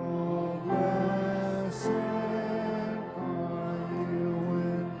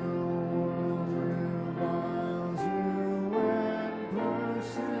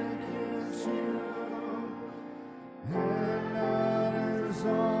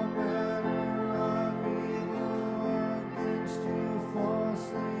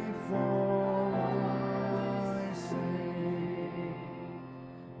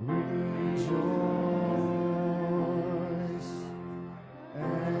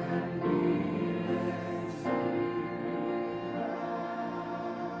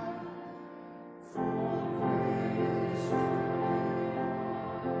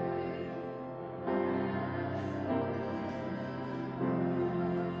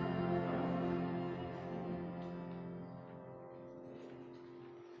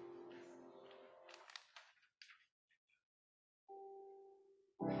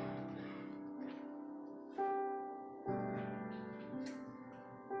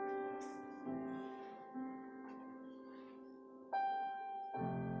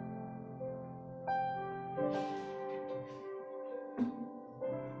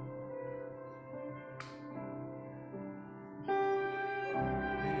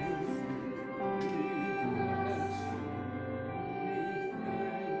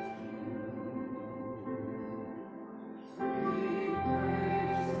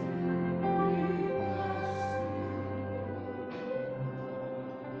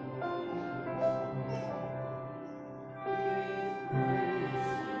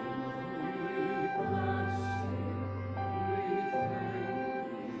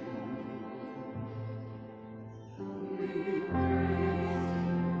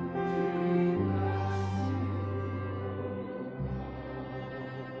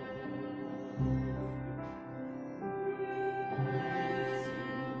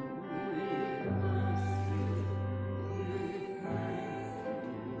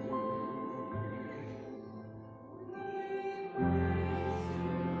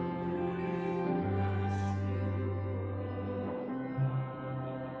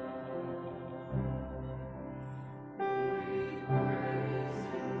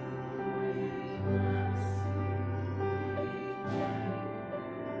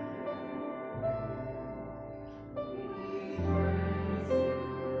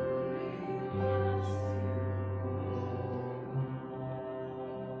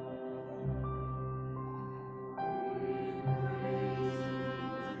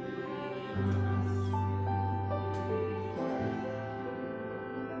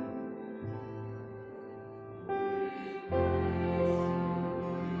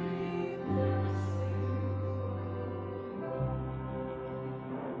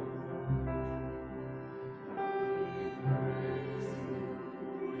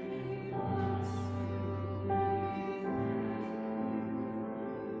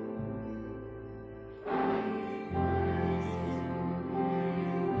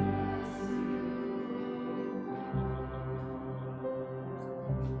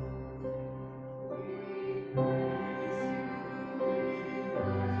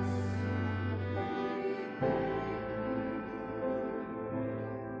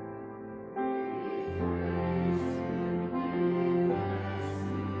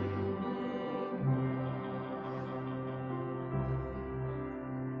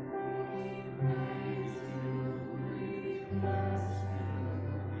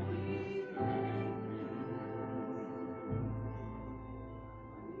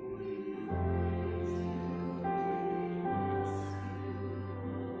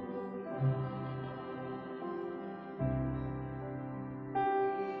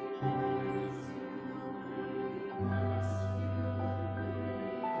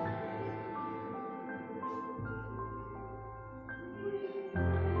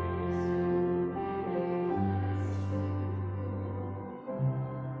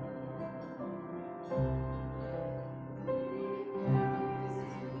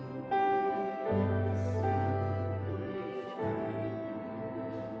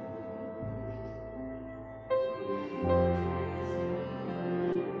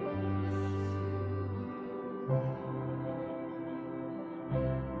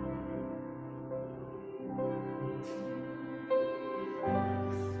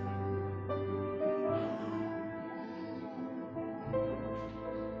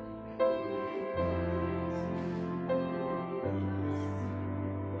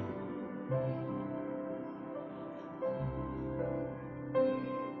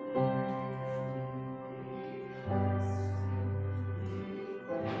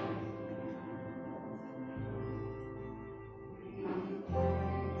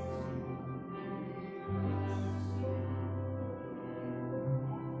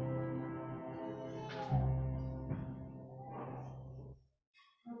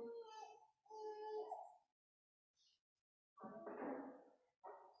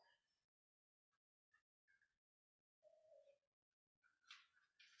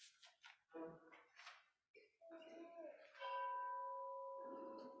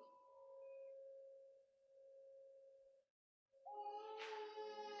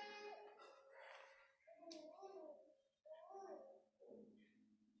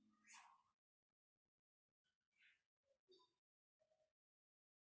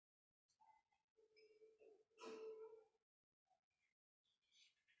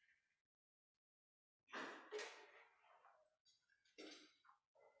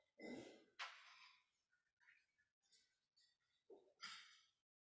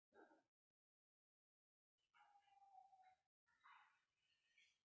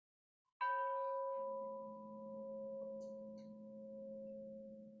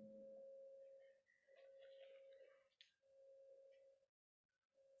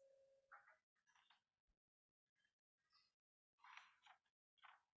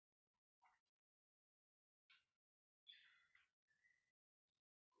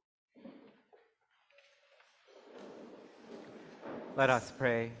 Let us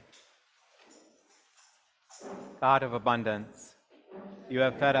pray. God of abundance, you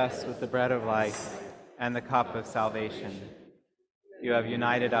have fed us with the bread of life and the cup of salvation. You have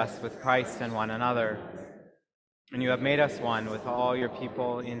united us with Christ and one another, and you have made us one with all your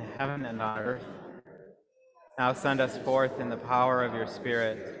people in heaven and on earth. Now send us forth in the power of your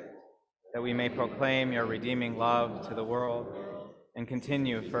Spirit, that we may proclaim your redeeming love to the world and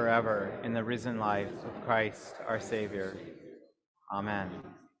continue forever in the risen life of Christ our Savior. Amen.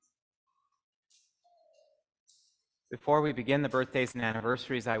 Before we begin the birthdays and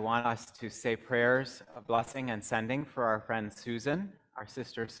anniversaries, I want us to say prayers of blessing and sending for our friend Susan, our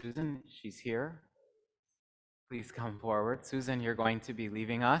sister Susan. She's here. Please come forward. Susan, you're going to be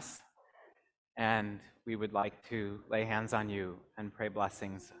leaving us, and we would like to lay hands on you and pray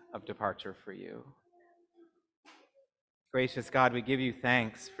blessings of departure for you. Gracious God, we give you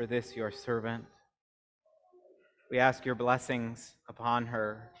thanks for this, your servant. We ask your blessings upon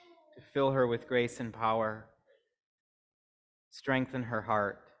her to fill her with grace and power, strengthen her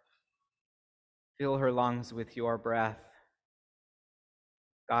heart, fill her lungs with your breath,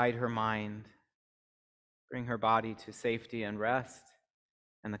 guide her mind, bring her body to safety and rest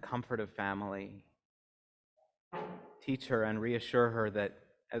and the comfort of family. Teach her and reassure her that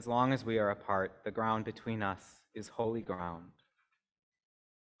as long as we are apart, the ground between us is holy ground.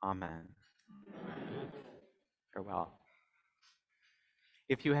 Amen. Farewell.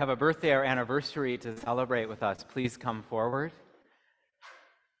 If you have a birthday or anniversary to celebrate with us, please come forward.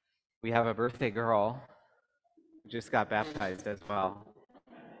 We have a birthday girl who just got baptized as well.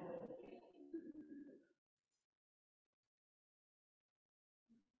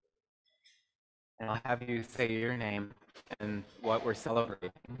 And I'll have you say your name and what we're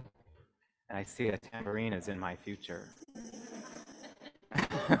celebrating. And I see a tambourine is in my future.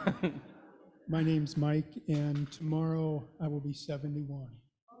 My name's Mike, and tomorrow I will be 71.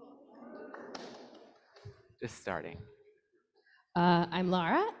 Just starting. I'm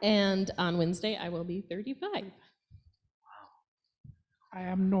Laura, and on Wednesday I will be 35. I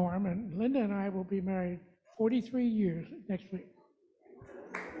am Norm, and Linda and I will be married 43 years next week.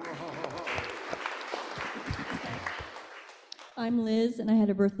 I'm Liz, and I had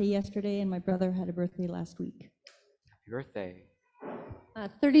a birthday yesterday, and my brother had a birthday last week. Happy birthday.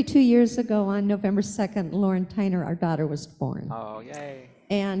 32 years ago on November 2nd, Lauren Tyner, our daughter, was born. Oh, yay.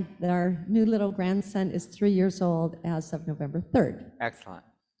 And our new little grandson is 3 years old as of November 3rd. Excellent.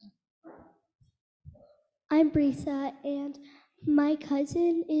 I'm Brisa, and my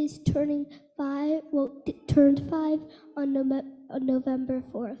cousin is turning 5, turned 5 on November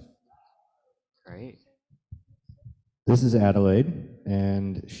 4th. Great. This is Adelaide,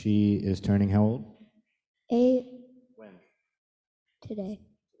 and she is turning how old? 8. When? Today.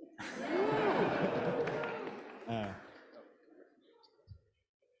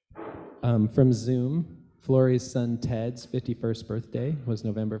 From Zoom, Florrie's son Ted's 51st birthday was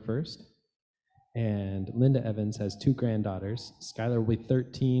November 1st. And Linda Evans has 2 granddaughters. Skylar will be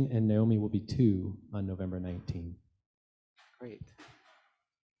 13 and Naomi will be 2 on November 19. Great.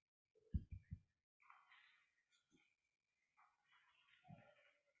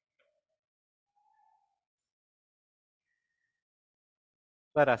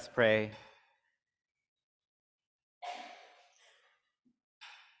 Let us pray.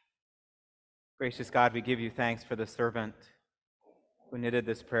 Gracious God, we give you thanks for the servant who knitted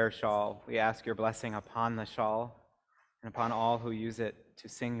this prayer shawl. We ask your blessing upon the shawl and upon all who use it to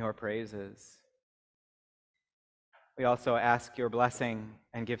sing your praises. We also ask your blessing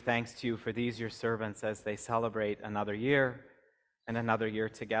and give thanks to you for these your servants as they celebrate another year and another year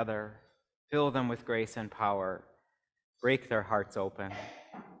together. Fill them with grace and power. Break their hearts open.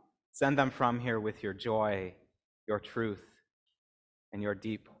 Send them from here with your joy, your truth, and your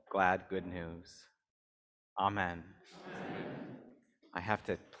deep, glad good news. Amen. Amen. I have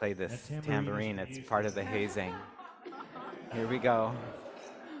to play this tambourine. It's part of the hazing. Here we go.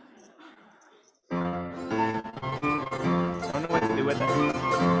 I don't know what to do with it.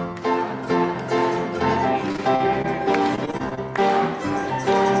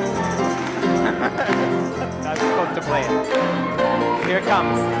 Not supposed to play it. Here it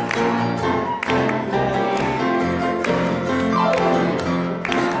comes.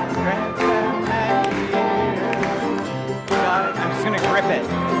 I'm just going to grip it.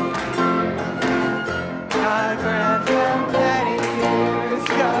 God grant them many years,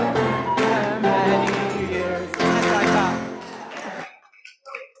 God grant them many years. That's what I thought.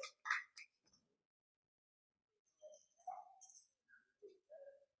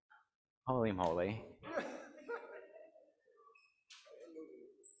 Holy moly.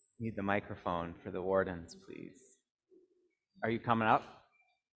 Need the microphone for the wardens, please. Are you coming up?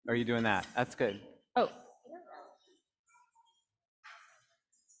 Or are you doing that? That's good. Oh.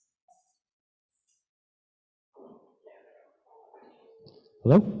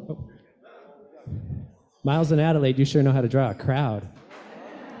 Hello? Oh. Miles and Adelaide, you sure know how to draw a crowd.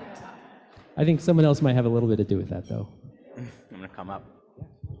 I think someone else might have a little bit to do with that, though. I'm going to come up.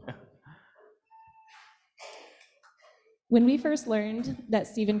 When we first learned that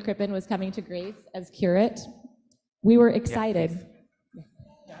Stephen Crippen was coming to Grace as curate, we were excited.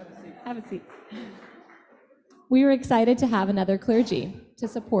 Have a seat. We were excited to have another clergy to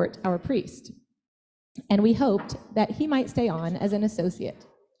support our priest, and we hoped that he might stay on as an associate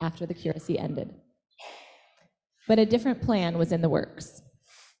after the curacy ended. But a different plan was in the works.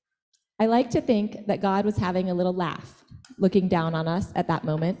 I like to think that God was having a little laugh, looking down on us at that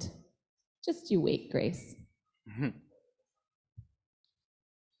moment. Just you wait, Grace.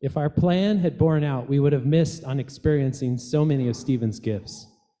 If our plan had borne out, we would have missed on experiencing so many of Stephen's gifts.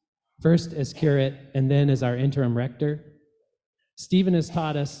 First as curate, and then as our interim rector. Stephen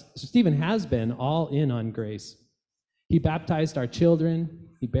has been all in on Grace. He baptized our children,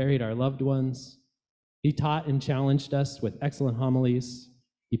 he buried our loved ones, he taught and challenged us with excellent homilies,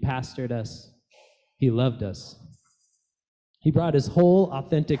 he pastored us, he loved us. He brought his whole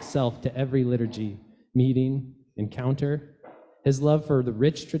authentic self to every liturgy, meeting, encounter. His love for the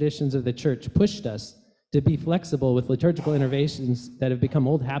rich traditions of the church pushed us to be flexible with liturgical innovations that have become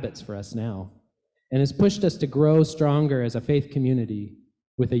old habits for us now, and has pushed us to grow stronger as a faith community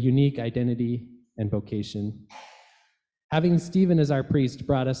with a unique identity and vocation. Having Stephen as our priest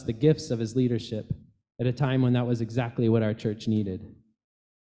brought us the gifts of his leadership at a time when that was exactly what our church needed.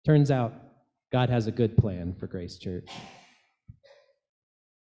 Turns out, God has a good plan for Grace Church.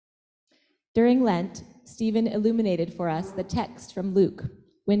 During Lent, Stephen illuminated for us the text from Luke,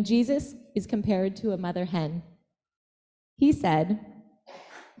 when Jesus is compared to a mother hen. He said,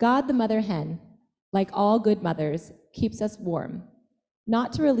 "God the mother hen, like all good mothers, keeps us warm,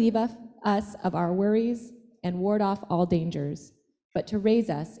 not to relieve us of our worries and ward off all dangers, but to raise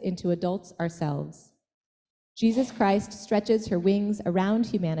us into adults ourselves. Jesus Christ stretches her wings around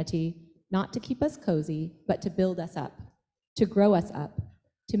humanity, not to keep us cozy, but to build us up, to grow us up,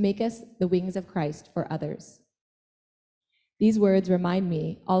 to make us the wings of Christ for others." These words remind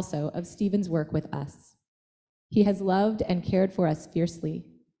me also of Stephen's work with us. He has loved and cared for us fiercely,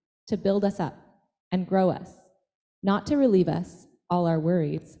 to build us up and grow us, not to relieve us all our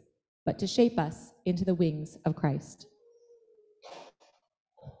worries, but to shape us into the wings of Christ.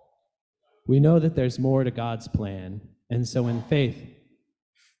 We know that there's more to God's plan, and so in faith,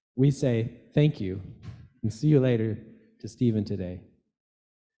 we say thank you and see you later to Stephen today.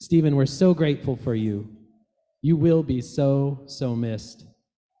 Stephen, we're so grateful for you. You will be so missed.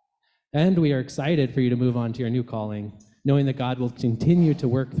 And we are excited for you to move on to your new calling, knowing that God will continue to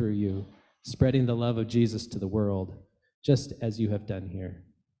work through you, spreading the love of Jesus to the world, just as you have done here.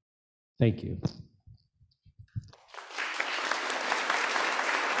 Thank you.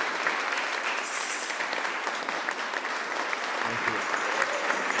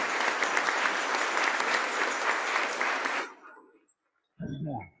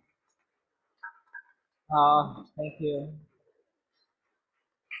 Oh, thank you.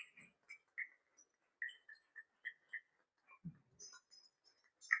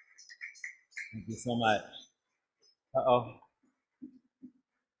 Thank you so much. Uh-oh.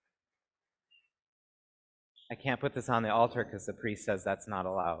 I can't put this on the altar because the priest says that's not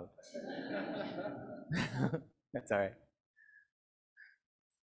allowed. That's all right.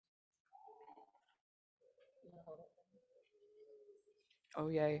 Oh,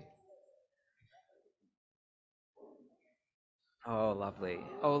 yay. Oh, lovely.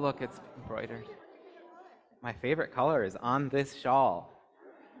 Oh, look, it's embroidered. My favorite color is on this shawl.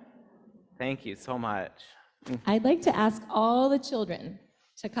 Thank you so much. I'd like to ask all the children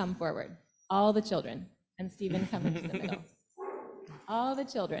to come forward. All the children. And Stephen, come into the middle. All the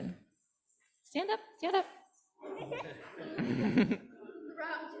children. Stand up, stand up.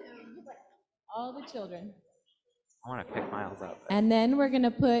 All the children. I want to pick Miles up. And then we're going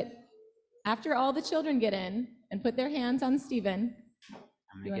to put, after all the children get in and put their hands on Stephen,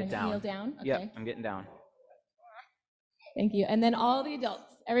 I'm going to get down. Kneel down? Okay. Yep, I'm getting down. Thank you. And then all the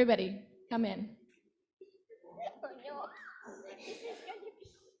adults, everybody, come in.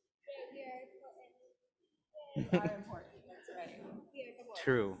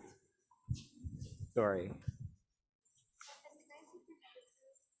 True. Story.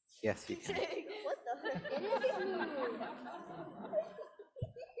 Yes, you can.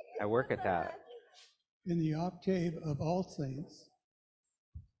 I work at that. In the octave of All Saints,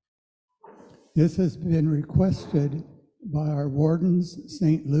 this has been requested by our wardens,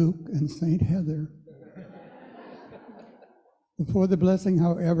 St. Luke and St. Heather. Before the blessing,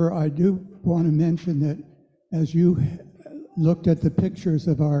 however, I do want to mention that as you looked at the pictures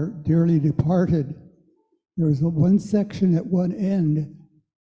of our dearly departed, there was one section at one end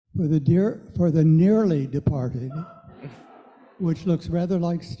for the nearly departed, which looks rather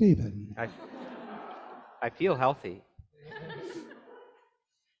like Stephen. I feel healthy.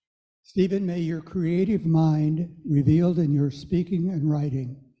 Stephen, may your creative mind, revealed in your speaking and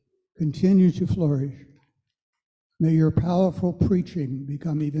writing, continue to flourish. May your powerful preaching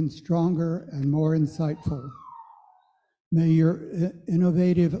become even stronger and more insightful. May your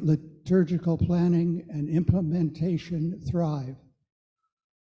innovative liturgical planning and implementation thrive.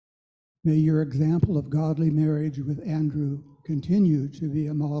 May your example of godly marriage with Andrew continue to be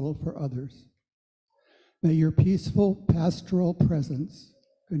a model for others. May your peaceful pastoral presence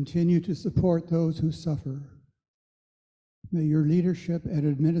continue to support those who suffer. May your leadership and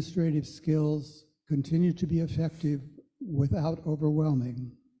administrative skills continue to be effective without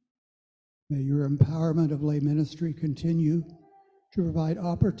overwhelming. May your empowerment of lay ministry continue to provide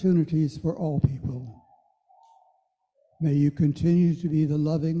opportunities for all people. May you continue to be the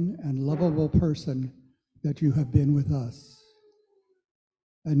loving and lovable person that you have been with us.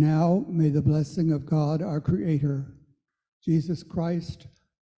 And now may the blessing of God, our Creator, Jesus Christ,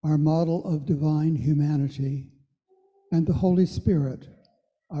 our model of divine humanity, and the Holy Spirit,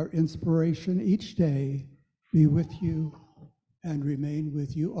 our inspiration each day, be with you and remain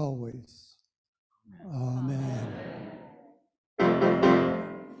with you always. Amen.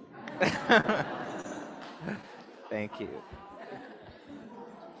 Thank you.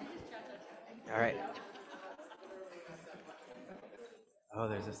 All right. Oh,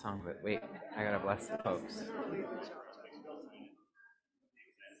 there's a song, but wait, I gotta bless the folks.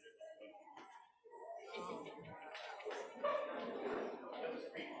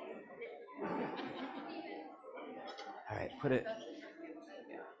 All right, put it.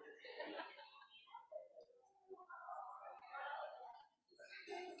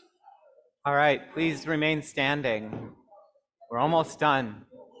 All right, please remain standing. We're almost done.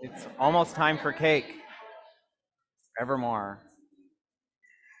 It's almost time for cake. Evermore.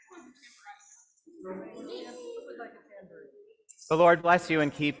 The Lord bless you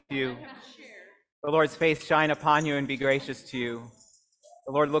and keep you. The Lord's face shine upon you and be gracious to you.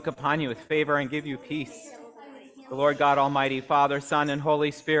 The Lord look upon you with favor and give you peace. The Lord God Almighty, Father, Son, and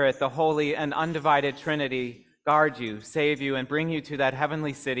Holy Spirit, the holy and undivided Trinity, guard you, save you, and bring you to that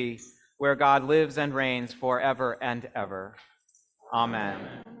heavenly city where God lives and reigns forever and ever. Amen.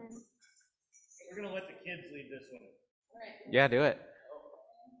 We're going to let the kids lead this one. Yeah, do it.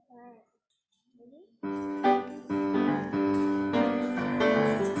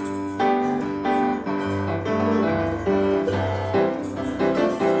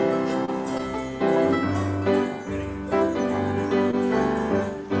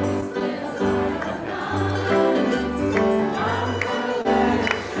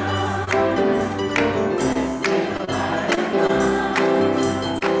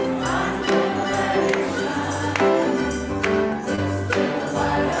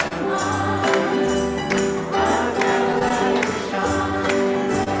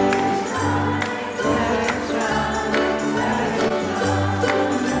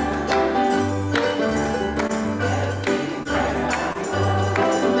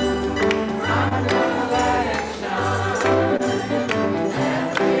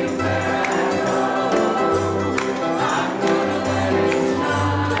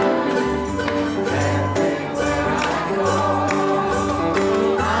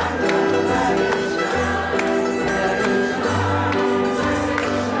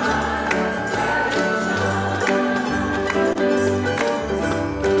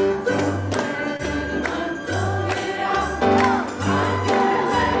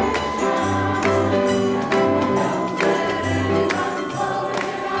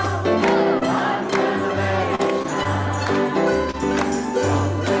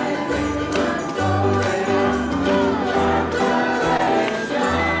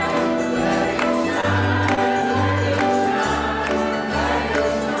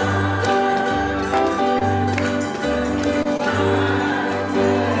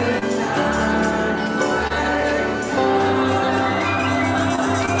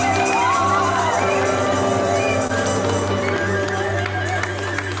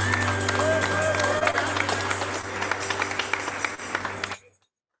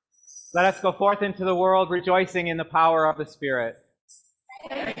 Let us go forth into the world rejoicing in the power of the Spirit.